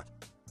teen thought.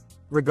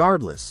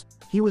 Regardless,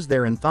 he was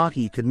there and thought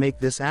he could make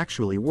this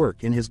actually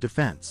work in his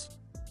defense.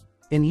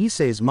 In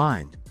Issei's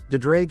mind,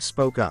 Drake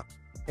spoke up.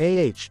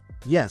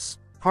 Yes,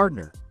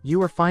 partner,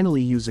 you are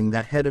finally using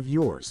that head of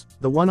yours,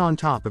 the one on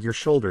top of your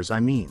shoulders I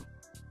mean.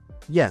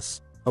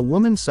 Yes, a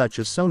woman such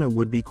as Sona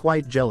would be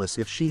quite jealous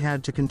if she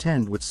had to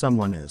contend with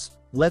someone as,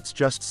 let's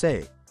just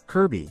say,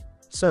 Kirby.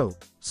 So,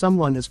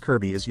 someone as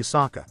Kirby as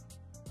Yusaka.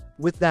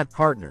 With that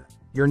partner,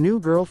 your new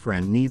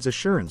girlfriend needs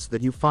assurance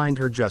that you find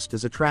her just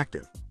as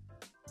attractive.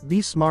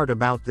 Be smart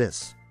about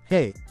this.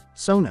 Hey,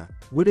 Sona,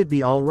 would it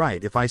be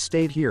alright if I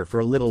stayed here for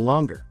a little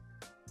longer?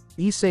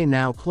 Issei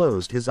now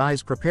closed his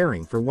eyes,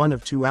 preparing for one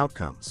of two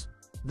outcomes.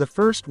 The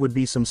first would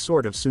be some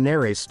sort of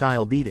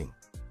Tsunere-style beating.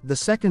 The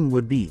second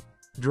would be,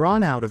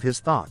 drawn out of his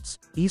thoughts,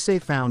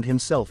 Issei found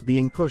himself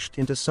being pushed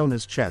into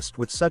Sona's chest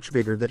with such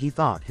vigor that he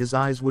thought his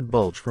eyes would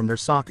bulge from their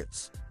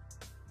sockets.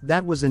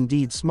 That was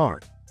indeed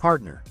smart,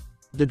 partner.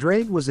 The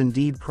Drake was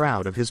indeed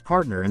proud of his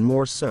partner, and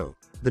more so,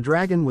 the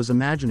dragon was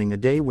imagining a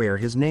day where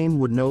his name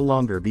would no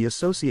longer be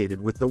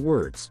associated with the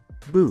words,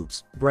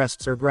 boobs,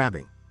 breasts or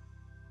grabbing.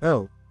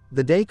 Oh,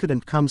 the day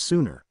couldn't come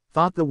sooner,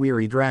 thought the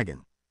weary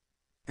dragon.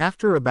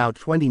 After about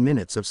 20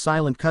 minutes of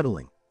silent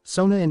cuddling,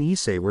 Sona and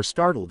Issei were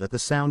startled at the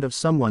sound of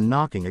someone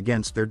knocking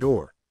against their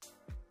door.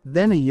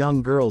 Then a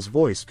young girl's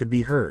voice could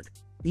be heard.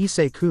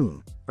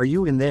 Issei-kun, are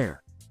you in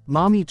there?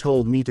 Mommy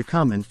told me to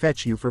come and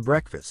fetch you for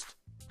breakfast.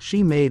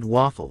 She made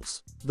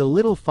waffles. The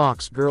little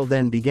fox girl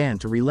then began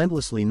to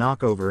relentlessly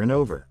knock over and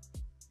over.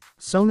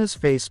 Sona's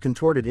face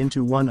contorted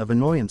into one of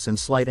annoyance and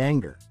slight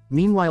anger.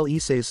 Meanwhile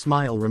Issei's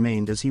smile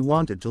remained as he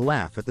wanted to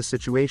laugh at the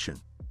situation.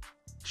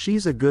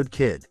 She's a good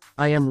kid.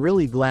 I am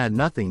really glad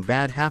nothing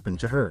bad happened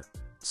to her.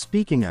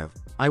 Speaking of,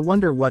 I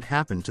wonder what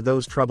happened to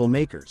those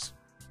troublemakers.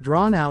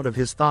 Drawn out of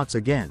his thoughts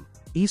again,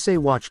 Issei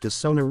watched as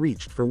Sona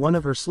reached for one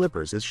of her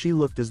slippers as she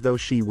looked as though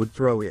she would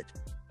throw it.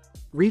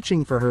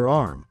 Reaching for her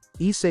arm,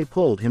 Issei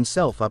pulled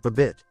himself up a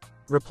bit.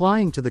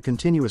 Replying to the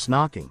continuous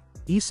knocking,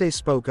 Issei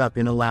spoke up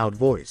in a loud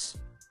voice.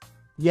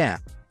 Yeah,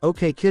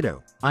 okay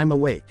kiddo, I'm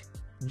awake.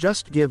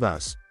 Just give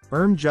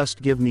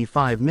me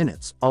 5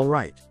 minutes,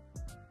 alright.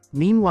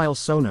 Meanwhile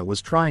Sona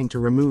was trying to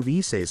remove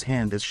Issei's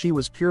hand as she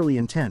was purely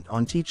intent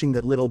on teaching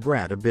that little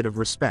brat a bit of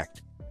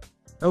respect.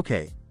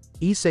 Okay.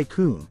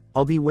 Issei-kun,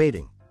 I'll be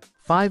waiting.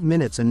 5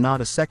 minutes and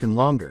not a second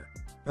longer.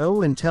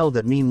 Oh, and tell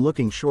that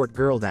mean-looking short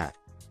girl that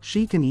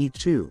she can eat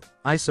too,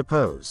 I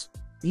suppose.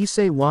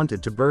 Issei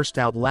wanted to burst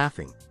out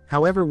laughing,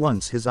 however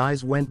once his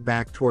eyes went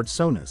back toward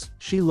Sona's,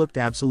 she looked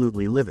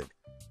absolutely livid.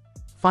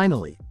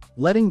 Finally,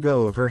 letting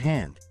go of her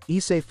hand,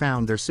 Issei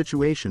found their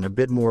situation a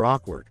bit more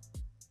awkward.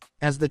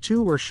 As the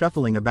two were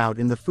shuffling about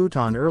in the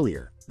futon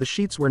earlier, the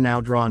sheets were now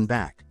drawn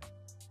back.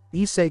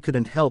 Issei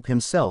couldn't help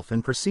himself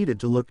and proceeded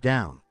to look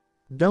down.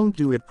 Don't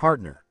do it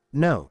partner,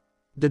 no.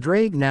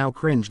 Drake now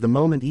cringed the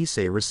moment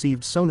Issei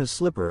received Sona's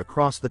slipper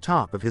across the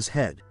top of his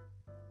head.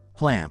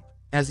 Plamp.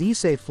 As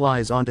Issei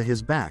flies onto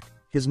his back,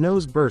 his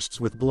nose bursts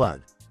with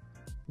blood.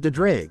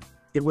 Drake,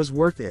 it was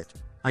worth it.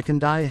 I can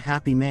die a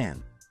happy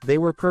man. They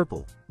were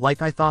purple,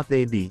 like I thought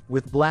they'd be,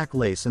 with black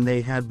lace, and they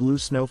had blue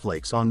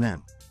snowflakes on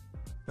them.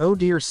 Oh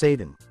dear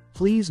Satan,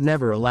 please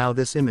never allow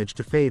this image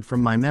to fade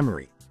from my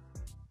memory.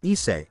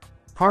 Issei.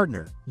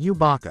 Partner, you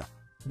baka.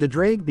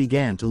 Drake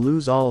began to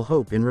lose all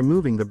hope in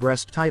removing the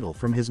breast title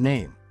from his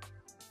name.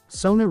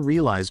 Sona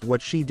realized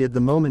what she did the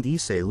moment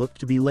Issei looked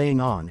to be laying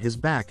on his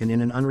back and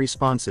in an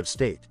unresponsive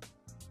state.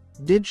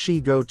 Did she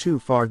go too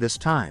far this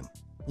time?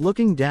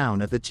 Looking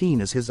down at the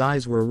teen as his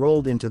eyes were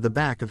rolled into the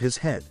back of his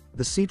head,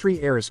 the Citri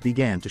heiress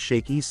began to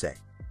shake Issei.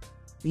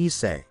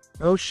 Issei.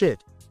 Oh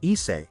shit,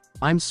 Issei,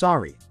 I'm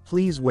sorry,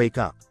 please wake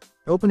up.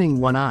 Opening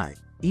one eye,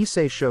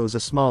 Issei shows a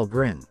small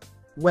grin.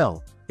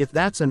 Well, if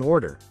that's an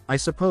order, I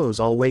suppose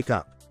I'll wake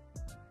up.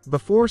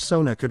 Before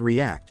Sona could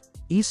react,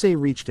 Issei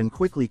reached and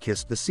quickly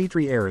kissed the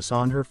Citri heiress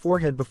on her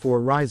forehead before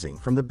rising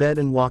from the bed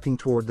and walking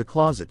toward the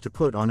closet to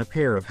put on a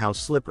pair of house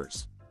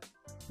slippers.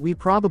 We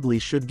probably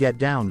should get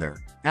down there.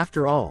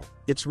 After all,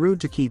 it's rude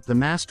to keep the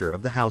master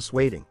of the house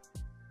waiting.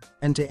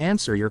 And to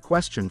answer your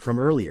question from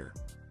earlier,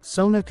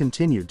 Sona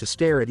continued to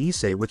stare at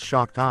Issei with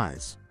shocked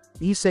eyes.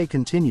 Issei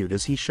continued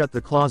as he shut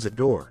the closet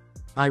door.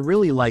 I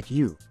really like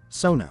you,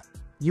 Sona.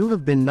 You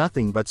have been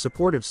nothing but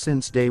supportive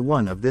since day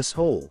one of this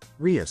whole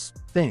Rias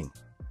thing.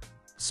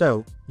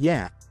 So,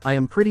 yeah, I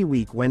am pretty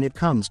weak when it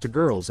comes to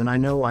girls and I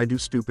know I do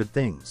stupid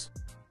things.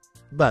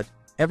 But,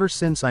 ever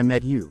since I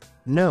met you,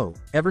 no,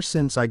 ever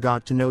since I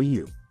got to know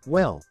you,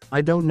 well,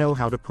 I don't know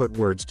how to put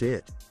words to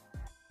it.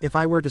 If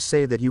I were to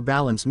say that you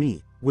balance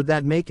me, would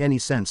that make any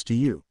sense to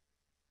you?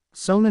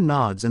 Sona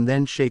nods and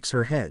then shakes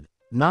her head,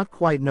 not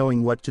quite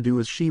knowing what to do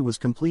as she was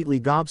completely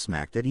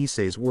gobsmacked at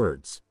Issei's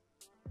words.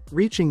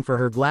 Reaching for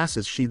her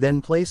glasses, she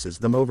then places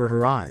them over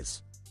her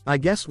eyes. I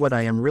guess what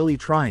I am really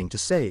trying to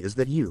say is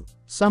that you,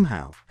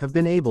 somehow, have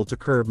been able to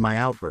curb my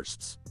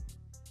outbursts.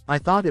 I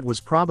thought it was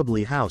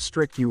probably how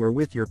strict you were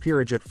with your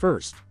peerage at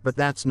first, but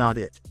that's not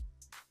it.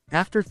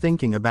 After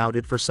thinking about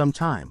it for some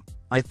time,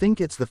 I think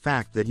it's the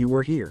fact that you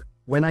were here,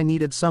 when I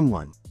needed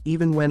someone,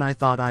 even when I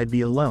thought I'd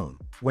be alone,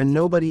 when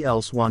nobody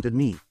else wanted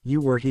me,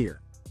 you were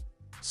here.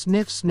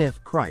 Sniff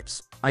sniff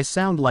cripes, I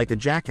sound like a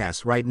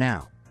jackass right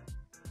now.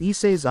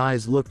 Issei's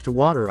eyes looked to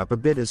water up a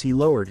bit as he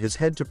lowered his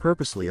head to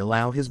purposely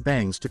allow his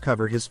bangs to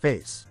cover his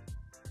face.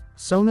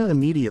 Sona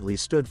immediately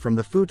stood from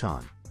the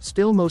futon,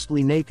 still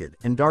mostly naked,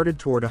 and darted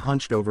toward a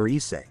hunched-over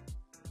Issei.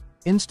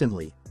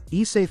 Instantly,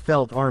 Issei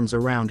felt arms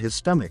around his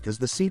stomach as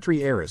the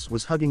Cetri heiress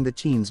was hugging the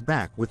teen's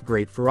back with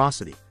great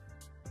ferocity.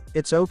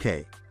 It's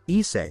okay,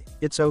 Issei,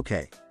 it's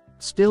okay.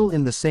 Still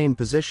in the same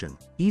position,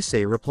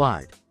 Issei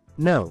replied.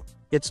 No,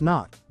 it's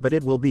not, but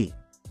it will be.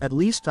 At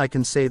least I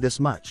can say this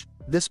much.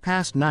 This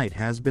past night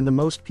has been the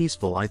most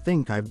peaceful I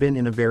think I've been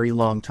in a very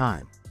long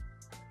time.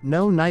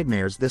 No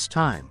nightmares this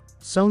time.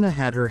 Sona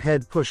had her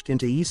head pushed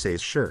into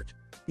Issei's shirt.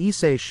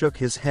 Issei shook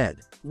his head.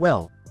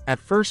 Well, at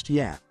first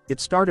yeah, it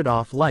started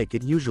off like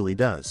it usually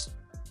does.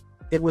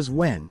 It was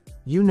when,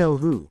 you know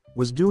who,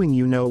 was doing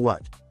you know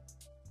what.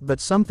 But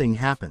something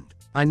happened.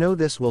 I know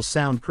this will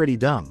sound pretty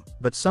dumb,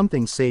 but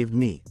something saved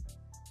me.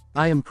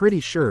 I am pretty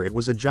sure it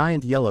was a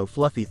giant yellow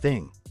fluffy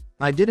thing.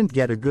 I didn't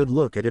get a good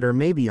look at it, or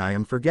maybe I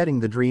am forgetting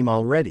the dream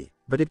already,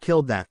 but it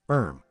killed that,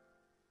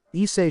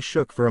 Issei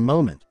shook for a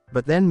moment,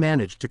 but then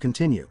managed to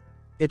continue.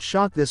 It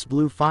shot this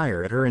blue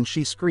fire at her and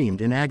she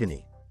screamed in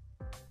agony.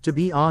 To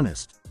be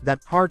honest,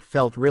 that part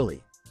felt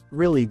really,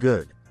 really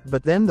good.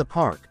 But then the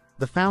park,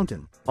 the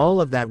fountain, all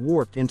of that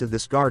warped into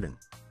this garden.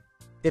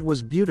 It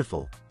was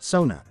beautiful,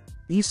 Sona.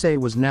 Issei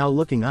was now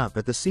looking up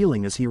at the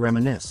ceiling as he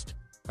reminisced.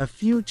 A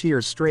few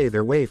tears strayed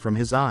their way from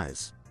his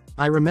eyes.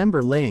 I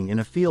remember laying in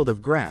a field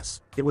of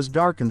grass, it was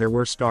dark and there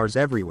were stars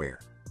everywhere.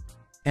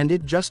 And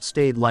it just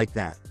stayed like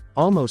that,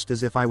 almost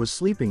as if I was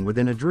sleeping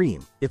within a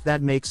dream, if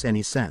that makes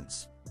any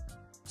sense.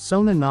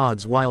 Sona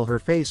nods while her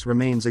face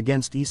remains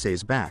against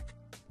Issei's back.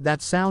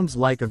 That sounds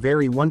like a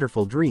very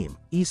wonderful dream,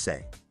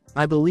 Issei.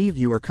 I believe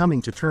you are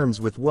coming to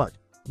terms with what,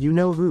 you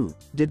know who,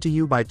 did to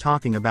you by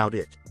talking about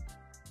it.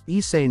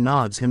 Issei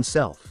nods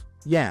himself.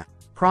 Yeah,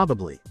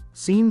 probably.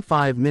 Scene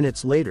 5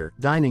 minutes later,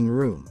 dining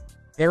room.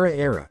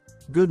 Era.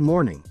 Good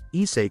morning,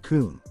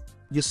 Issei-kun.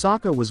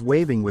 Yasaka was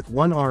waving with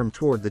one arm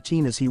toward the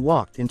teen as he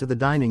walked into the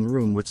dining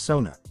room with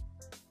Sona.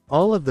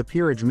 All of the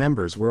peerage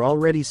members were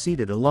already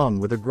seated along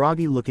with a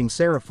groggy-looking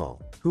Serafal,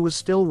 who was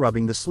still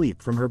rubbing the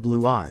sleep from her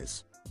blue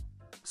eyes.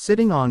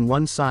 Sitting on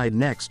one side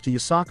next to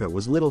Yasaka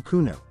was little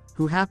Kuno,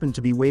 who happened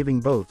to be waving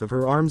both of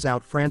her arms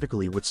out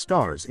frantically with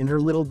stars in her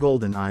little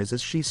golden eyes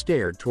as she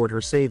stared toward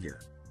her savior.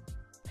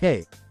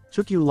 Hey,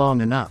 took you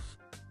long enough.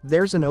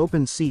 There's an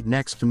open seat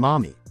next to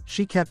mommy,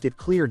 she kept it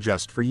clear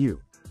just for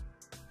you.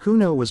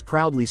 Kuno was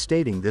proudly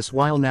stating this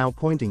while now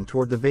pointing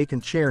toward the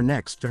vacant chair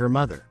next to her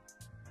mother.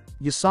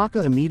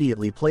 Yasaka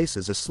immediately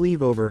places a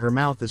sleeve over her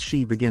mouth as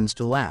she begins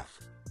to laugh.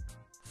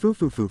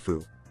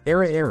 Foo.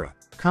 Era.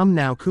 Come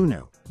now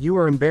Kuno, you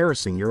are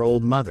embarrassing your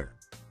old mother.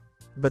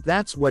 But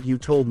that's what you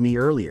told me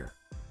earlier.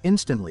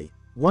 Instantly,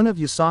 one of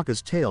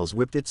Yasaka's tails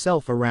whipped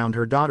itself around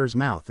her daughter's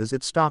mouth as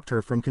it stopped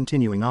her from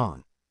continuing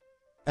on.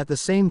 At the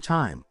same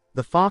time,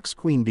 the Fox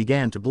Queen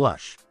began to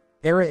blush.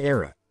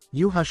 Era,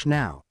 you hush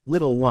now,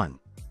 little one.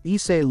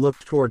 Issei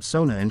looked toward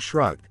Sona and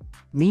shrugged.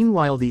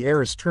 Meanwhile the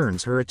heiress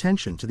turns her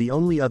attention to the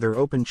only other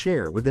open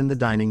chair within the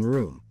dining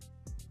room.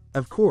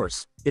 Of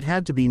course, it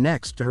had to be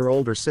next to her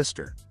older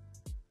sister.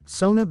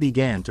 Sona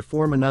began to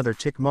form another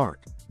tick mark.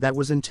 That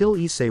was until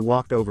Issei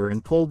walked over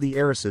and pulled the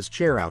heiress's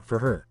chair out for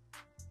her.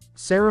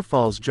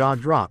 Serafal's jaw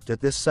dropped at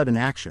this sudden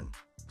action.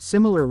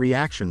 Similar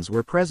reactions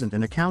were present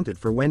and accounted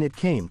for when it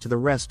came to the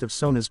rest of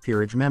Sona's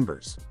peerage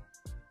members.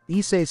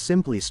 Issei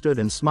simply stood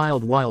and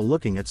smiled while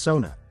looking at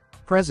Sona.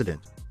 President,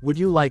 would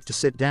you like to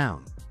sit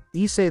down?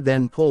 Issei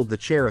then pulled the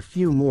chair a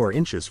few more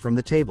inches from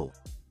the table.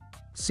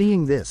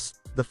 Seeing this,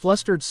 the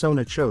flustered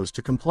Sona chose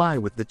to comply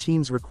with the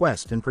teen's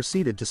request and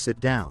proceeded to sit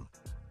down.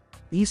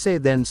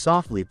 Issei then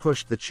softly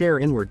pushed the chair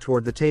inward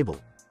toward the table.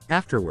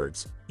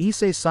 Afterwards,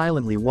 Issei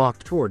silently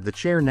walked toward the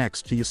chair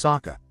next to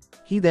Yasaka.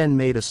 He then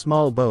made a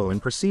small bow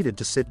and proceeded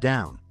to sit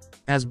down.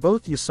 As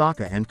both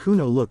Yasaka and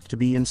Kuno looked to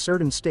be in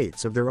certain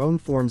states of their own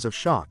forms of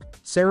shock,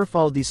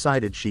 Serafal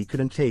decided she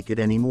couldn't take it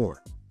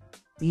anymore.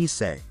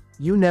 Issei,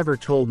 you never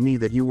told me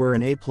that you were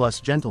an A+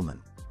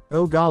 gentleman.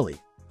 Oh golly,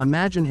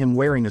 imagine him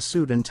wearing a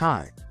suit and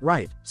tie,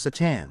 right,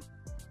 Satan.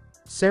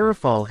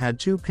 Serafal had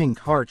two pink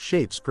heart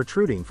shapes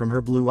protruding from her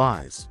blue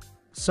eyes.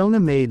 Sona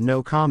made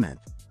no comment.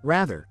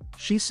 Rather,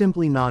 she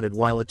simply nodded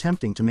while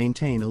attempting to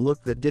maintain a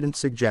look that didn't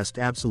suggest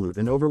absolute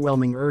and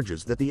overwhelming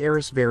urges that the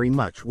heiress very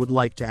much would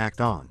like to act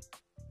on.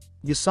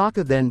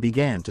 Yasaka then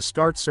began to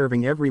start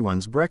serving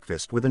everyone's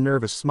breakfast with a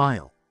nervous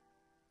smile.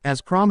 As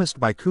promised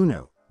by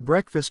Kuno,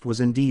 breakfast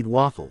was indeed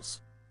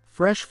waffles.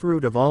 Fresh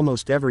fruit of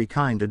almost every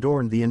kind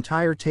adorned the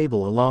entire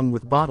table along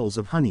with bottles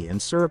of honey and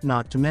syrup,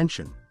 not to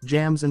mention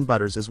jams and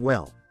butters as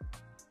well.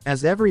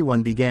 As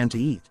everyone began to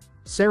eat,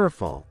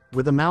 Serafal,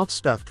 with a mouth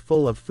stuffed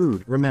full of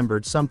food,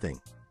 remembered something.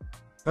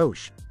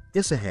 Osh,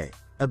 Issei.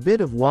 A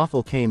bit of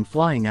waffle came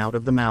flying out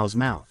of the Mao's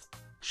mouth.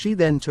 She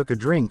then took a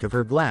drink of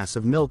her glass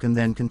of milk and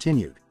then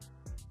continued.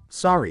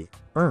 Sorry,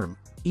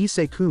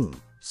 Issei-kun,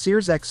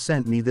 Sears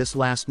sent me this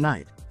last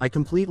night, I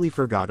completely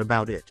forgot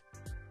about it.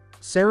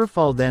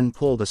 Serafal then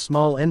pulled a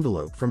small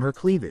envelope from her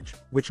cleavage,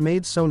 which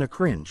made Sona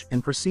cringe,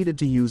 and proceeded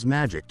to use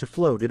magic to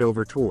float it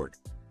over toward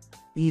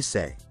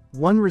Issei.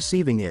 One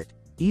receiving it,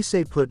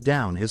 Issei put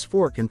down his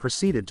fork and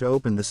proceeded to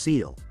open the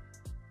seal.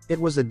 It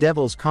was a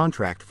devil's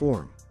contract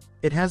form.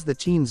 It has the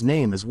teen's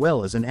name as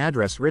well as an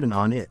address written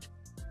on it.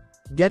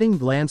 Getting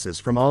glances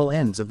from all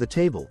ends of the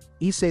table,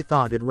 Issei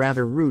thought it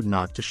rather rude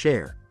not to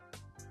share.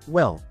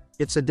 Well,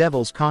 it's a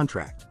devil's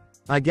contract.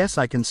 I guess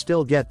I can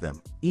still get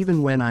them,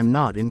 even when I'm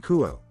not in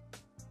Kuo.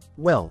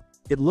 Well,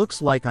 it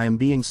looks like I am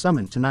being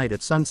summoned tonight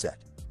at sunset.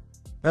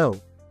 Oh,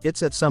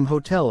 it's at some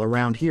hotel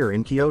around here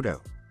in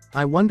Kyoto.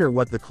 I wonder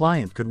what the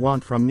client could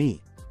want from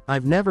me.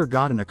 I've never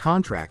gotten a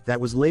contract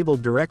that was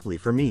labeled directly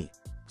for me.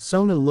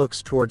 Sona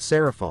looks toward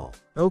Serafal.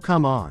 Oh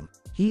come on,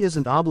 he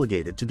isn't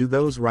obligated to do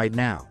those right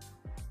now.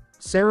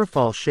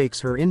 Serafal shakes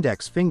her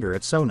index finger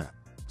at Sona.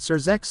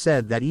 Sears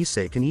said that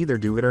Issei can either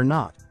do it or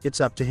not,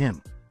 it's up to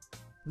him.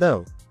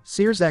 Though,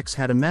 Sears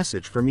had a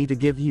message for me to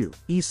give you,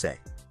 Issei.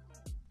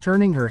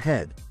 Turning her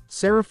head,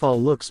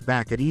 Serafal looks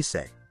back at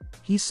Issei.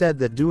 He said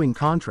that doing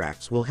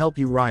contracts will help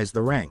you rise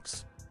the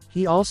ranks.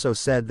 He also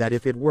said that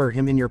if it were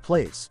him in your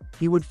place,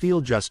 he would feel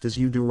just as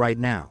you do right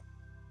now.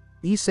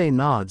 Issei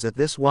nods at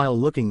this while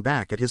looking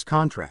back at his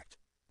contract.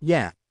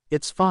 Yeah,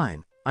 it's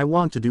fine, I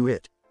want to do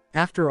it.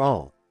 After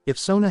all, if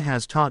Sona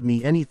has taught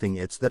me anything,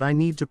 it's that I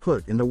need to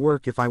put in the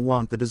work if I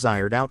want the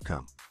desired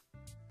outcome.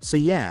 So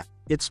yeah,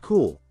 it's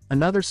cool,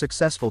 another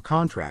successful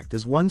contract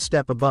is one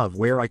step above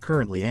where I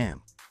currently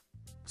am.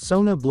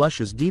 Sona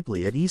blushes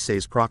deeply at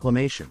Issei's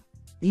proclamation.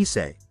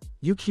 Issei,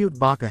 you cute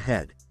baka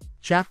head.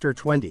 Chapter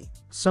 20,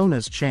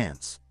 Sona's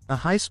Chance. A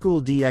high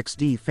school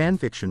DxD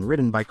fanfiction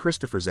written by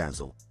Christopher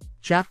Zazzle.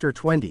 Chapter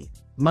 20,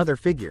 Mother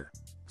Figure.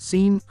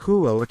 Scene,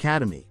 Kuo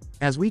Academy.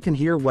 As we can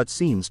hear what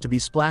seems to be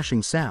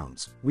splashing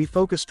sounds, we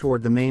focus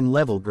toward the main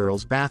level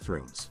girls'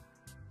 bathrooms.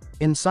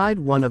 Inside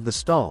one of the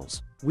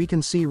stalls, we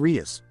can see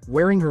Rias,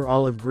 wearing her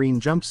olive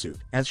green jumpsuit,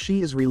 as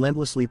she is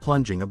relentlessly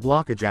plunging a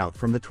blockage out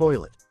from the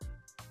toilet.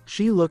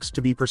 She looks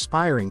to be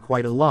perspiring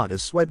quite a lot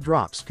as sweat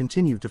drops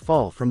continue to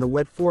fall from the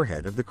wet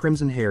forehead of the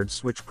crimson-haired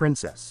Switch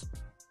princess.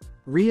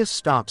 Rias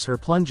stops her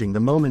plunging the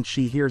moment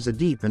she hears a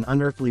deep and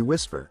unearthly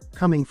whisper,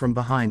 coming from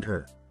behind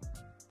her.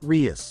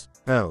 Rias.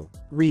 Oh,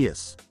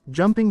 Rias.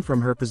 Jumping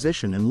from her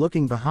position and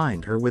looking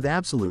behind her with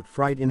absolute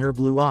fright in her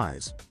blue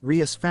eyes,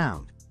 Rias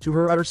found, to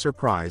her utter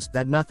surprise,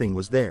 that nothing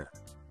was there.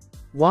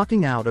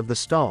 Walking out of the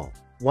stall,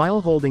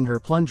 while holding her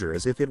plunger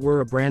as if it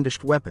were a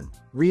brandished weapon,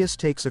 Rias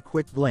takes a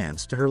quick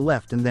glance to her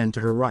left and then to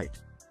her right.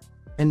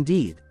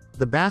 Indeed,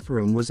 the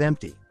bathroom was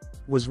empty.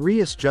 Was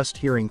Rias just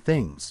hearing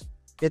things?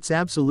 It's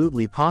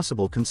absolutely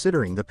possible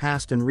considering the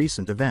past and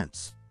recent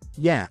events.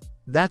 Yeah,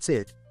 that's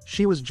it,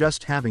 she was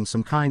just having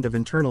some kind of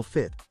internal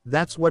fit,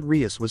 that's what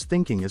Rias was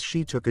thinking as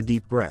she took a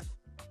deep breath.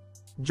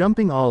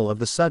 Jumping all of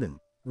the sudden,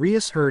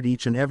 Rias heard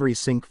each and every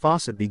sink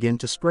faucet begin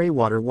to spray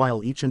water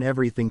while each and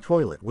everything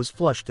toilet was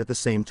flushed at the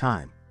same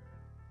time.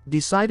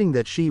 Deciding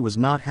that she was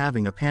not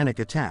having a panic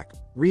attack,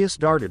 Rias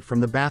darted from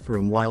the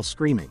bathroom while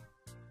screaming.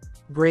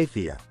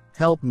 Graphia,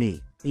 help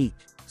me, eat.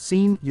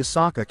 Scene,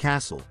 Yasaka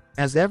Castle.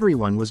 As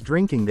everyone was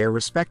drinking their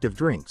respective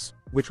drinks,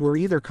 which were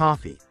either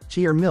coffee,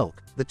 tea or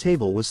milk, the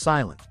table was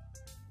silent.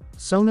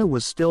 Sona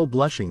was still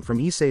blushing from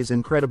Issei's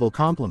incredible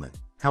compliment,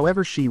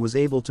 however she was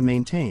able to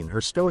maintain her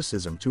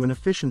stoicism to an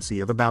efficiency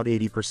of about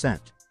 80%.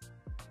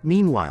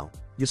 Meanwhile,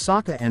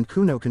 Yasaka and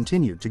Kuno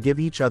continued to give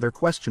each other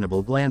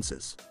questionable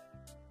glances.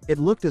 It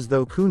looked as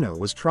though Kuno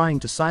was trying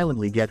to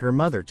silently get her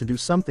mother to do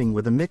something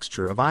with a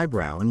mixture of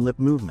eyebrow and lip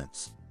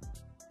movements.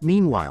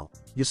 Meanwhile,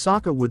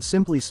 Yasaka would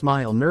simply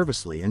smile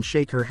nervously and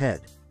shake her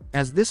head.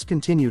 As this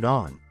continued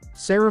on,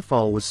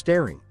 Serafal was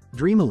staring,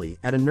 dreamily,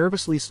 at a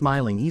nervously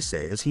smiling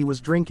Issei as he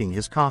was drinking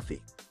his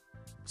coffee.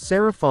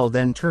 Serafal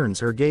then turns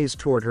her gaze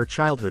toward her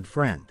childhood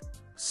friend.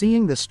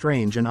 Seeing the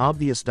strange and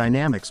obvious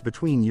dynamics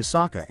between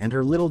Yasaka and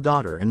her little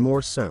daughter, and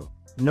more so,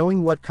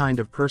 Knowing what kind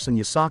of person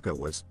Yasaka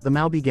was, the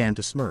Mao began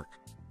to smirk.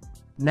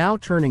 Now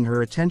turning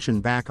her attention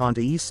back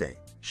onto Issei,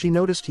 she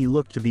noticed he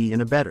looked to be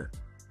in a better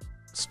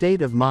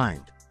state of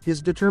mind.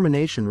 His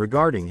determination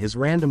regarding his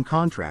random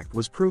contract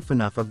was proof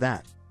enough of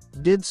that.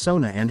 Did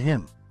Sona and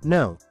him?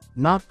 No,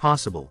 not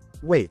possible.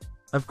 Wait,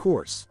 of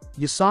course.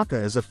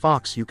 Yasaka is a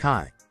fox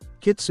yokai.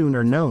 Kitsune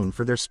are known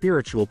for their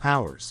spiritual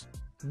powers.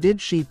 Did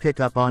she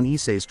pick up on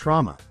Issei's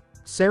trauma?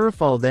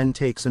 Serafal then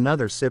takes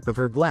another sip of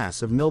her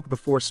glass of milk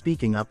before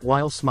speaking up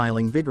while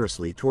smiling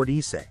vigorously toward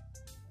Issei.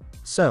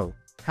 So,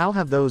 how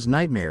have those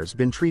nightmares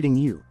been treating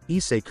you,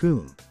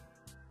 Issei-kun?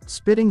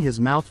 Spitting his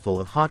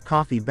mouthful of hot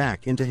coffee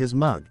back into his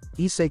mug,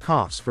 Issei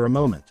coughs for a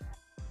moment.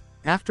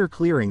 After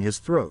clearing his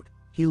throat,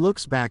 he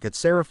looks back at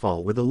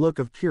Serafal with a look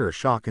of pure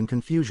shock and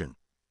confusion.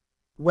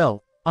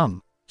 Well,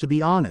 to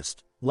be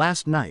honest,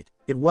 last night,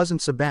 it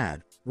wasn't so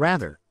bad,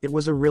 rather, it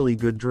was a really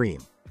good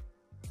dream.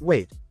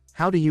 Wait,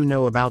 how do you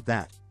know about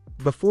that?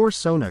 Before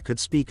Sona could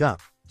speak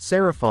up,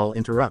 Serafal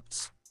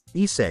interrupts.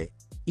 Issei,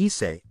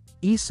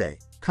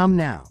 come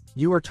now,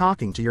 you are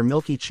talking to your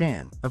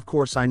Milky-chan, of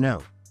course I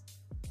know.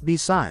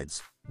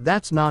 Besides,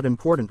 that's not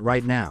important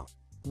right now.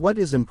 What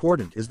is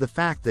important is the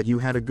fact that you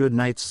had a good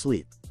night's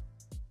sleep.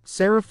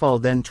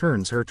 Serafal then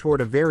turns her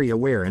toward a very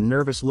aware and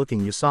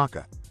nervous-looking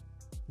Yasaka.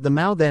 The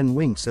Mao then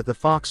winks at the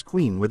Fox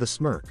Queen with a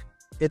smirk.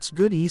 It's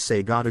good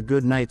Issei got a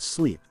good night's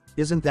sleep,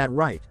 isn't that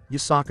right,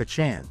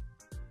 Yasaka-chan?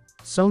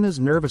 Sona's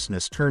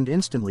nervousness turned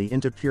instantly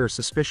into pure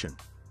suspicion.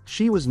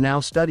 She was now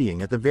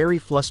studying at the very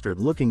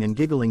flustered-looking and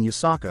giggling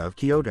Yasaka of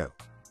Kyoto.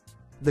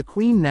 The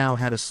queen now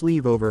had a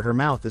sleeve over her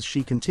mouth as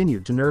she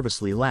continued to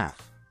nervously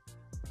laugh.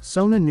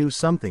 Sona knew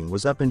something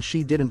was up and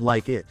she didn't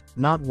like it,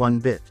 not one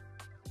bit.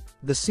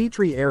 The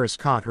sea-tree heiress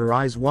caught her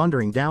eyes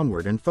wandering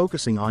downward and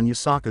focusing on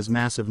Yasaka's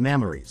massive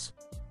mammaries.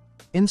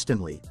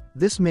 Instantly,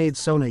 this made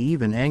Sona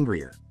even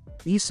angrier.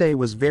 Issei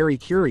was very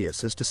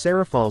curious as to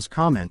Serafal's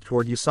comment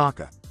toward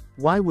Yasaka.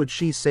 Why would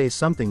she say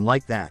something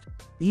like that?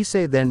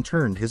 Issei then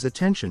turned his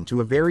attention to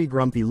a very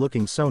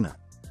grumpy-looking Sona.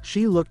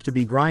 She looked to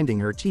be grinding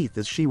her teeth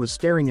as she was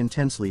staring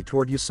intensely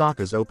toward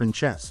Yasaka's open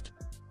chest.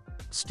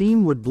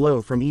 Steam would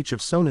blow from each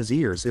of Sona's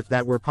ears if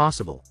that were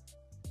possible.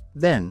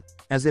 Then,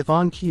 as if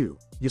on cue,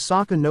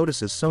 Yasaka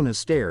notices Sona's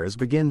stare as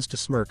begins to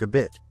smirk a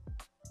bit.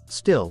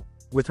 Still,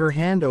 with her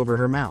hand over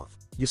her mouth,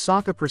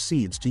 Yasaka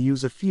proceeds to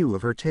use a few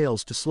of her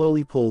tails to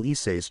slowly pull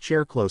Issei's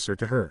chair closer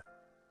to her.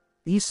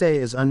 Issei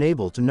is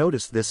unable to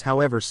notice this,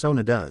 however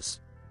Sona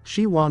does.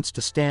 She wants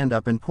to stand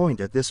up and point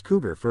at this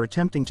cougar for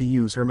attempting to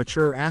use her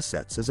mature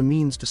assets as a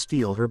means to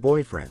steal her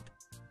boyfriend.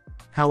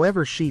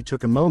 However, she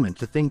took a moment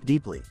to think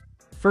deeply.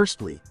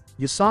 Firstly,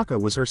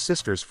 Yasaka was her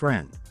sister's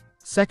friend.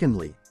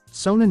 Secondly,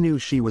 Sona knew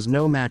she was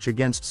no match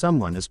against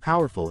someone as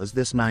powerful as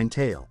this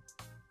nine-tail.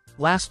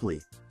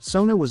 Lastly,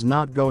 Sona was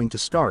not going to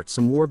start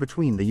some war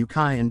between the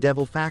Yukai and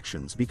Devil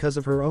factions because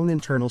of her own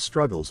internal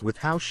struggles with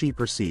how she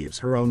perceives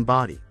her own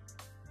body.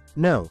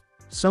 No,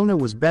 Sona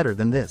was better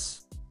than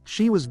this.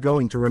 She was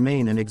going to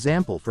remain an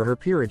example for her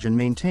peerage and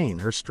maintain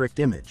her strict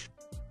image.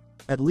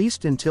 At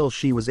least until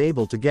she was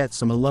able to get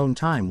some alone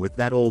time with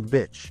that old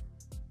bitch.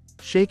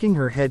 Shaking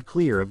her head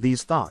clear of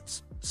these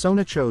thoughts,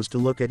 Sona chose to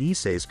look at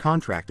Issei's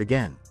contract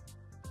again.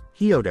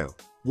 Hyodo,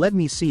 let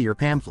me see your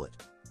pamphlet.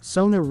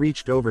 Sona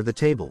reached over the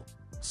table.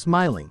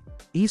 Smiling,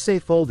 Issei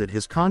folded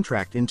his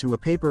contract into a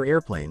paper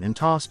airplane and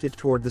tossed it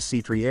toward the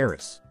sea-tree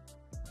heiress.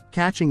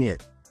 Catching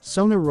it,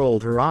 Sona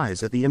rolled her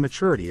eyes at the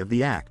immaturity of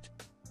the act.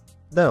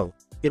 Though,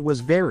 it was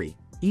very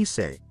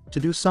Issei to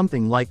do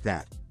something like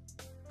that.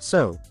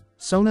 So,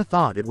 Sona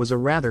thought it was a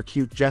rather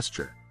cute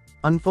gesture.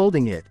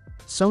 Unfolding it,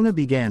 Sona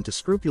began to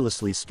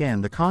scrupulously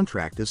scan the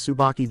contract as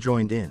Tsubaki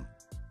joined in.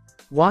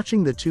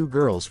 Watching the two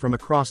girls from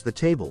across the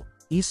table,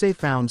 Issei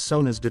found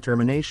Sona's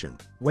determination,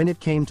 when it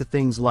came to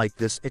things like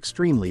this,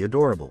 extremely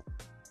adorable.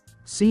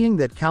 Seeing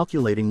that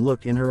calculating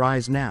look in her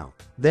eyes now,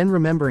 then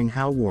remembering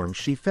how warm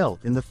she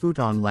felt in the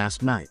futon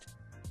last night,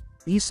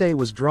 Issei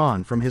was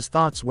drawn from his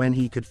thoughts when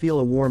he could feel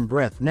a warm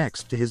breath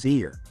next to his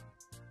ear.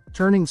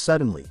 Turning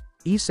suddenly,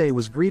 Issei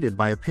was greeted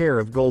by a pair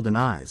of golden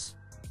eyes.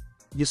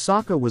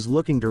 Yasaka was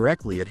looking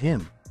directly at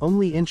him,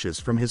 only inches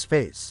from his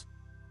face.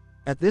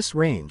 At this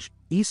range,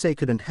 Issei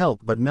couldn't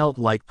help but melt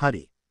like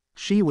putty.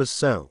 She was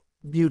so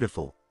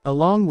beautiful.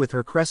 Along with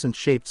her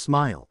crescent-shaped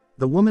smile,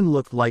 the woman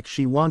looked like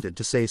she wanted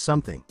to say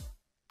something.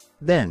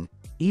 Then,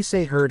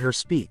 Issei heard her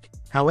speak,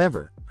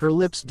 however, her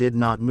lips did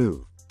not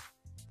move.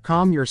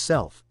 Calm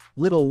yourself,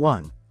 little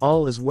one,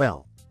 all is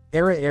well.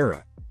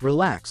 Era,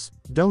 relax,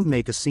 don't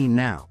make a scene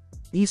now.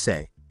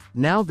 Issei,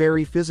 now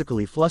very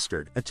physically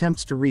flustered,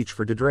 attempts to reach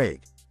for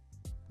Dedrag.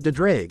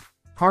 Dedrag,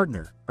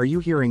 partner, are you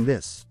hearing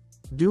this?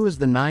 Do as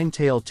the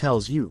nine-tail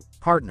tells you,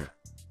 partner.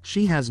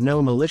 She has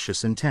no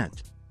malicious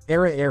intent.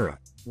 Era,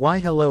 why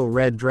hello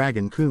Red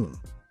Dragon-kun.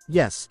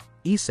 Yes,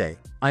 Issei,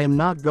 I am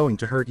not going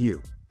to hurt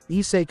you.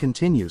 Issei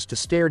continues to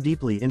stare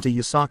deeply into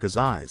Yasaka's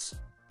eyes.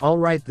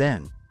 Alright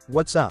then,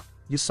 what's up,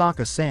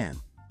 Yasaka-san?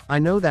 I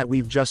know that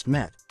we've just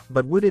met,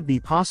 but would it be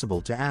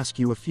possible to ask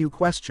you a few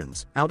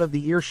questions, out of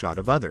the earshot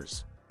of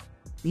others?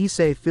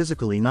 Issei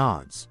physically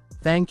nods.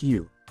 Thank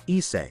you,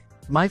 Issei.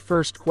 My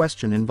first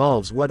question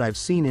involves what I've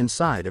seen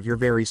inside of your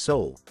very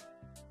soul.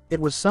 It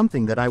was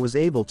something that I was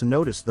able to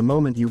notice the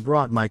moment you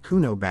brought my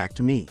Kuno back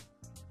to me.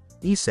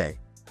 Issei,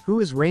 who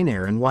is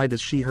Rainier and why does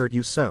she hurt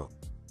you so?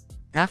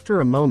 After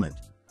a moment,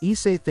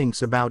 Issei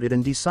thinks about it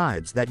and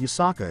decides that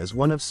Yusaka is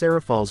one of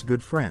Serafal's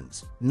good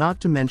friends,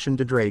 not to mention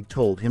Drake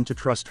told him to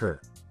trust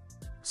her.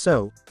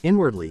 So,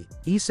 inwardly,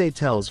 Issei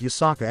tells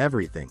Yusaka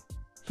everything.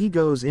 He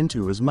goes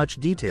into as much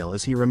detail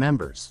as he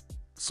remembers.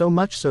 So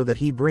much so that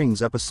he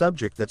brings up a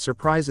subject that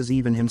surprises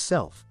even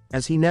himself,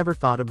 as he never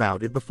thought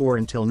about it before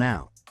until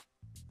now.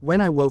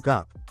 When I woke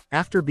up,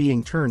 after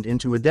being turned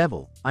into a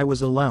devil, I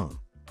was alone.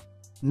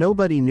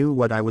 Nobody knew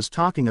what I was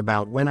talking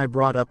about when I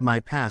brought up my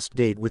past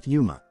date with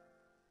Yuma.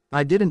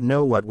 I didn't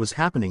know what was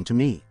happening to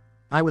me.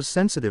 I was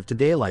sensitive to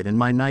daylight and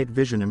my night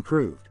vision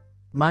improved.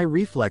 My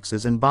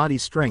reflexes and body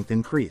strength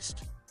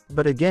increased.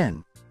 But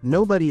again,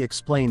 nobody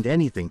explained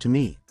anything to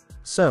me.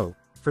 So,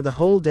 for the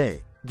whole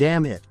day,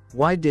 damn it,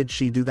 why did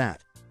she do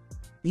that?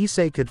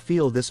 Issei could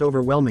feel this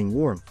overwhelming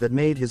warmth that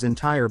made his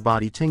entire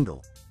body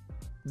tingle.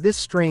 This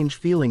strange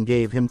feeling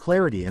gave him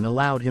clarity and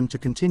allowed him to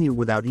continue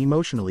without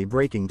emotionally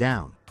breaking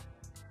down.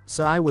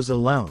 So I was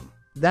alone.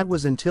 That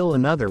was until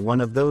another one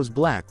of those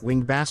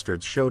black-winged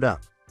bastards showed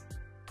up.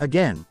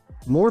 Again,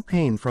 more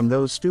pain from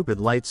those stupid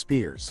light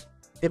spears.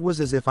 It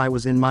was as if I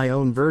was in my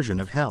own version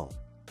of hell.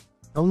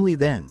 Only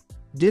then,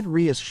 did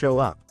Rias show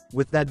up,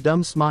 with that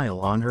dumb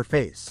smile on her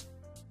face.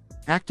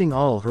 Acting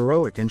all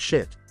heroic and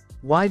shit.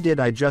 Why did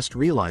I just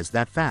realize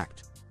that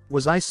fact?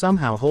 Was I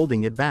somehow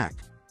holding it back?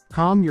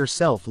 Calm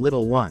yourself,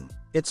 little one.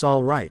 It's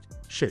all right.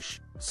 Shish.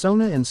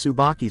 Sona and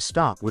Tsubaki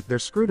stop with their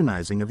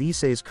scrutinizing of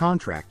Issei's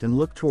contract and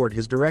look toward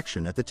his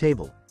direction at the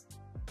table.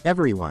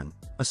 Everyone,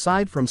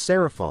 aside from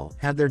Serafal,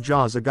 had their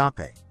jaws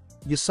agape.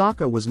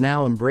 Yusaka was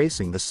now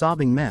embracing the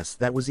sobbing mess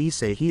that was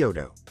Issei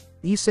Hyodo.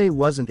 Issei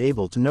wasn't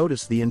able to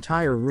notice the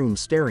entire room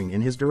staring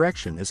in his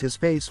direction as his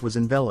face was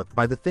enveloped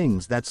by the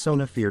things that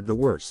Sona feared the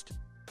worst.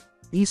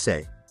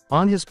 Issei,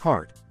 on his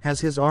part, has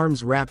his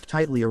arms wrapped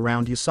tightly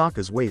around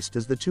Yusaka's waist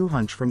as the two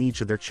hunch from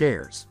each of their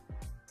chairs.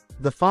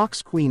 The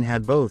Fox Queen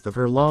had both of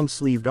her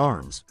long-sleeved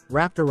arms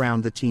wrapped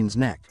around the teen's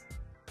neck.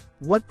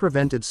 What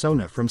prevented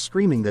Sona from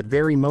screaming that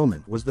very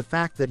moment was the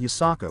fact that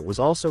Yusaka was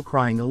also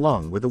crying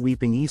along with a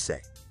weeping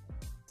Issei.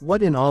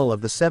 What in all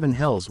of the seven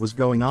hells was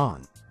going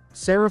on?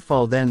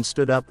 Serafal then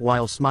stood up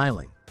while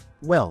smiling.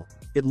 Well,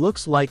 it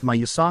looks like my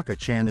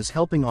Yusaka-chan is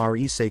helping our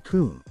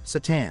Issei-kun,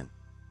 Satan.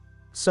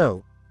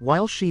 So,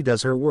 while she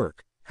does her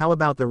work, how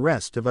about the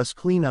rest of us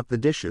clean up the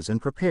dishes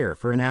and prepare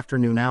for an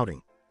afternoon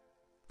outing?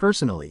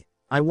 Personally,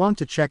 I want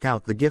to check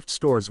out the gift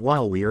stores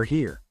while we are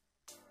here.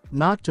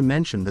 Not to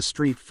mention the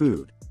street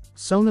food.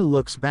 Sona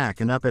looks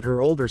back and up at her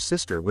older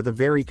sister with a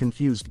very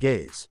confused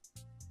gaze.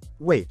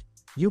 Wait,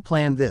 you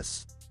planned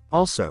this?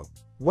 Also,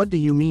 what do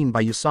you mean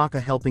by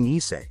Yusaka helping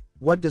Issei?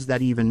 What does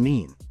that even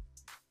mean?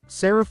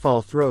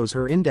 Serafal throws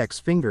her index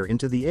finger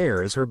into the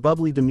air as her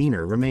bubbly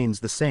demeanor remains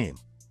the same.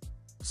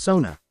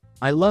 Sona,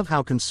 I love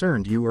how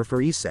concerned you are for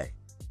Issei.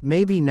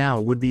 Maybe now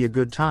would be a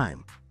good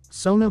time.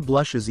 Sona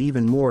blushes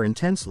even more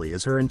intensely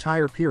as her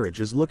entire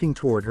peerage is looking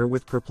toward her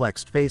with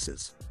perplexed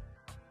faces.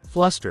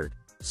 Flustered,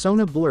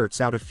 Sona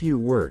blurts out a few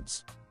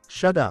words.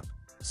 Shut up.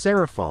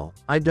 Serafal,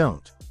 I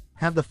don't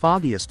have the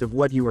foggiest of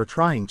what you are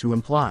trying to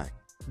imply.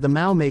 The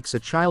Mao makes a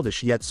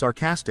childish yet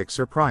sarcastic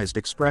surprised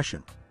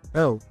expression.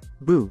 Oh,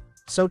 boo,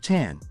 so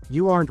Tan,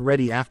 you aren't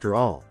ready after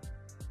all.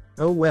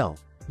 Oh well,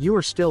 you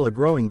are still a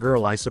growing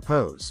girl I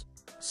suppose.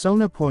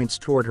 Sona points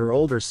toward her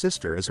older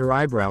sister as her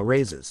eyebrow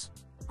raises.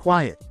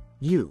 Quiet,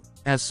 you,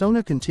 as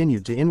Sona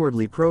continued to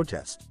inwardly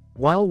protest.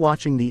 While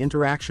watching the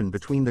interaction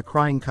between the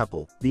crying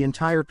couple, the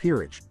entire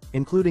peerage,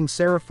 including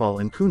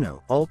Serafal and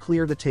Kuno, all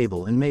clear the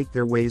table and make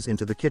their ways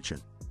into the kitchen.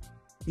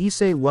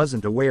 Issei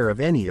wasn't aware of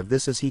any of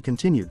this as he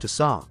continued to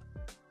sob.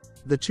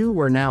 The two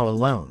were now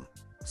alone.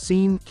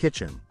 Scene,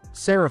 kitchen.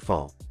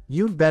 Serafal,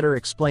 you'd better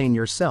explain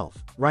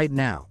yourself, right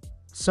now.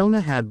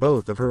 Sona had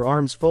both of her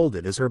arms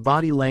folded as her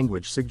body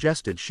language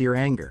suggested sheer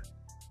anger.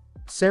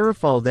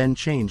 Serafal then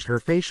changed her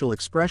facial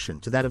expression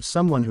to that of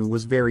someone who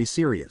was very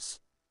serious.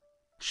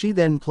 She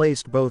then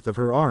placed both of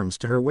her arms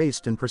to her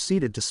waist and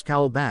proceeded to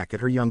scowl back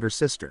at her younger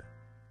sister.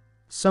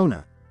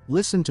 Sona,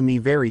 listen to me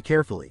very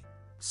carefully.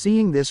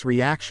 Seeing this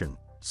reaction,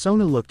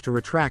 Sona looked to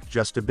retract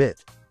just a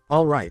bit.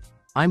 All right,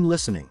 I'm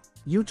listening.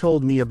 You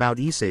told me about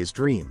Issei's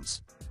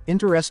dreams.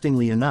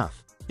 Interestingly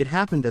enough, it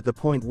happened at the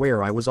point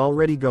where I was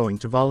already going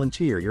to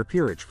volunteer your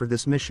peerage for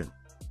this mission.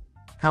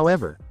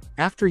 However,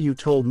 after you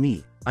told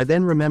me, I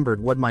then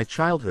remembered what my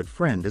childhood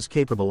friend is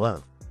capable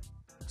of.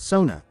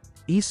 Sona,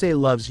 Issei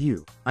loves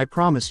you, I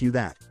promise you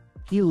that.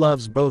 He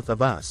loves both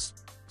of us.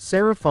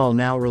 Serafal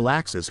now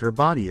relaxes her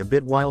body a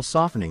bit while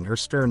softening her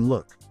stern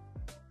look.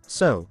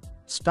 So,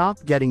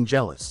 stop getting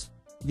jealous.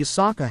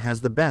 Yusaka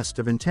has the best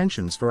of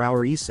intentions for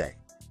our Issei.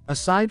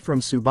 Aside from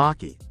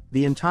Tsubaki,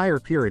 the entire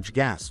peerage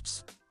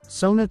gasps.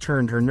 Sona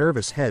turned her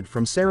nervous head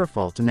from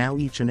Serafal to now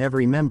each and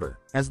every member,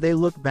 as they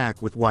look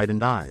back with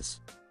widened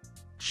eyes.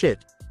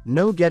 Shit,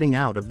 no getting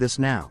out of this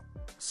now.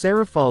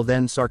 Serafal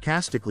then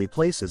sarcastically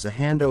places a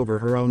hand over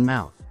her own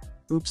mouth.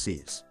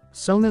 Oopsies.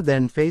 Sona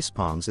then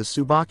facepalms as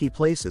Tsubaki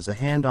places a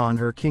hand on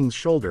her king's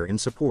shoulder in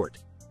support.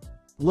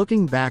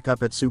 Looking back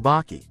up at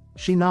Tsubaki,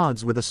 she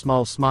nods with a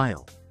small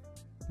smile.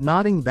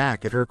 Nodding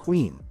back at her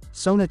queen,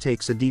 Sona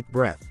takes a deep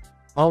breath.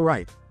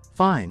 Alright,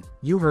 fine,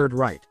 you heard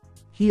right.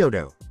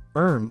 Hyodo,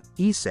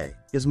 Issei,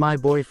 is my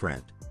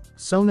boyfriend.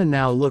 Sona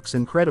now looks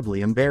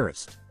incredibly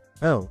embarrassed.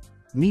 Oh,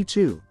 me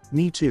too.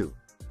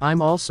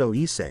 I'm also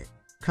Issei,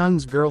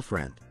 Kun's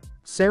girlfriend.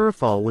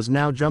 Serafal was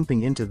now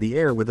jumping into the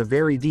air with a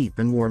very deep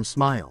and warm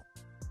smile.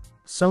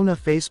 Sona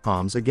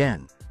facepalms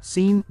again.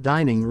 Scene,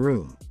 dining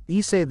room.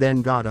 Issei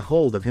then got a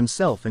hold of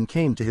himself and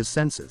came to his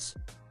senses.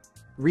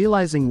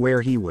 Realizing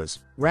where his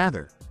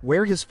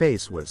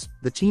face was,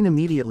 the teen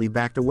immediately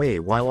backed away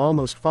while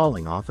almost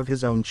falling off of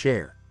his own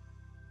chair.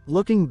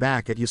 Looking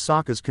back at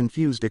Yusaka's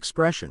confused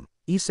expression,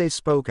 Issei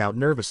spoke out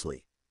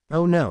nervously.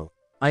 Oh no,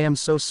 I am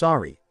so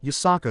sorry,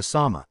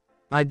 Yusaka-sama.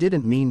 I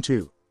didn't mean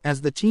to. As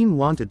the teen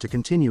wanted to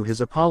continue his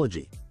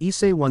apology,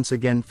 Issei once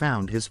again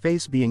found his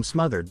face being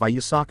smothered by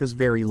Yusaka's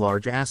very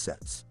large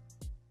assets.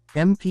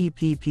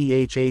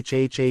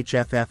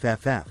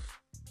 MPPPHHHHFFFF.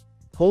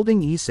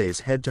 Holding Issei's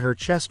head to her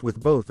chest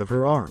with both of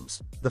her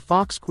arms, the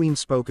Fox Queen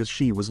spoke as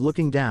she was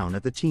looking down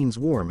at the teen's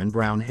warm and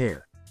brown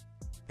hair.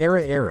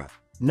 Era,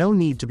 no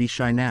need to be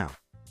shy now.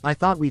 I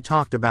thought we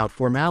talked about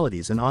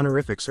formalities and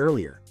honorifics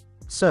earlier.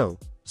 So,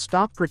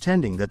 stop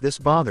pretending that this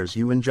bothers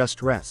you and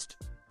just rest.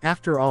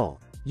 After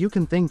all, you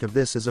can think of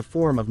this as a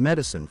form of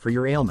medicine for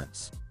your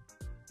ailments.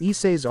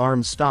 Issei's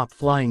arms stop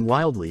flying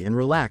wildly and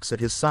relax at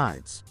his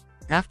sides.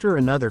 After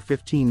another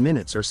 15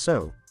 minutes or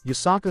so,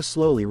 Yusaka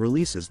slowly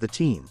releases the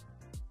teen.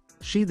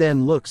 She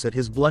then looks at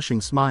his blushing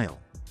smile.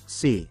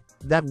 See,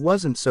 that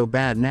wasn't so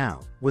bad now,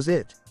 was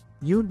it?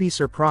 You'd be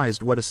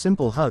surprised what a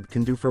simple hug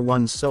can do for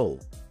one's soul.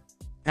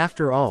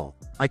 After all,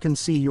 I can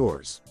see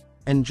yours.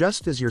 And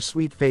just as your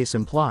sweet face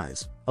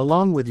implies,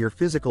 along with your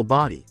physical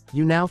body,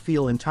 you now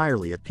feel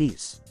entirely at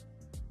peace.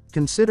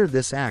 Consider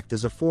this act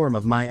as a form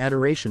of my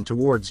adoration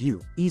towards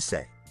you,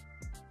 Issei.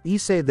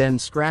 Issei then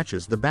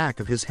scratches the back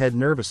of his head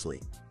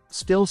nervously.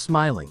 Still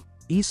smiling,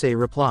 Issei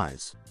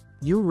replies.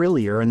 You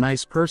really are a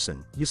nice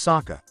person,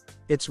 Yusaka.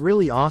 It's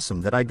really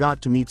awesome that I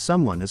got to meet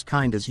someone as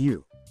kind as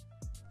you.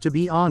 To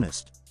be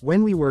honest,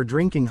 when we were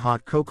drinking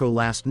hot cocoa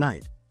last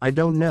night, I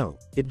don't know,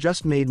 it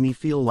just made me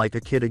feel like a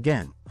kid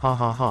again, ha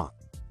ha ha.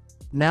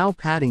 Now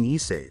patting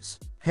Issei's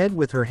head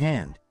with her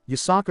hand,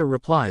 Yusaka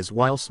replies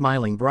while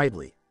smiling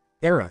brightly.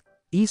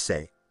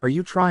 Issei, are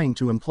you trying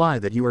to imply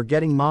that you are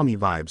getting mommy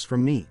vibes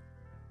from me?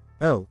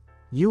 Oh,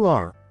 you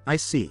are, I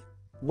see.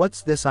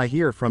 What's this I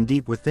hear from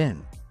deep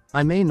within?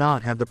 I may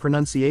not have the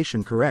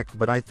pronunciation correct,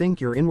 but I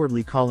think you're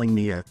inwardly calling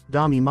me a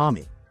Dami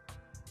mommy.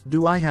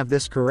 Do I have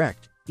this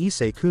correct,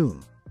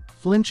 Issei-kun?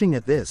 Flinching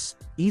at this,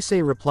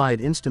 Issei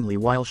replied instantly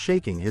while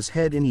shaking his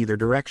head in either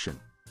direction.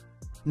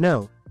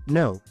 No,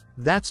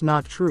 that's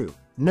not true.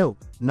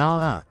 Nope,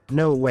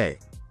 no way.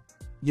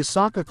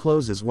 Yusaka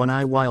closes one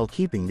eye while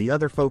keeping the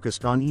other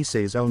focused on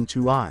Issei's own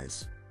two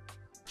eyes.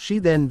 She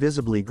then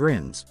visibly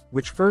grins,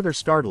 which further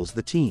startles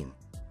the teen.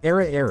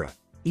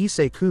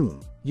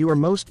 Issei-kun, you are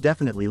most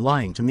definitely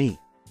lying to me.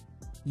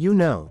 You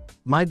know,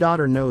 my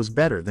daughter knows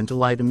better than to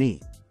lie to me.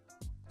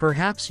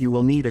 Perhaps you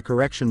will need a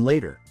correction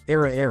later,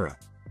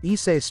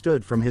 Issei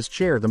stood from his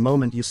chair the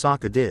moment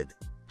Yusaka did.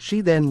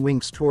 She then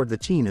winks toward the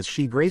teen as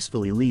she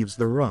gracefully leaves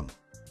the room.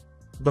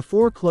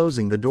 Before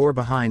closing the door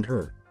behind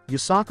her,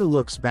 Yusaka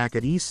looks back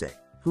at Issei,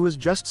 who is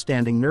just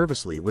standing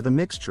nervously with a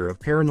mixture of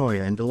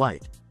paranoia and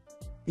delight.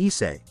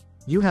 Issei,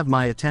 you have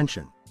my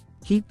attention.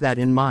 Keep that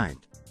in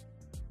mind.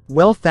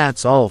 Well,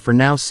 that's all for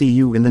now. See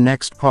you in the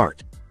next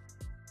part.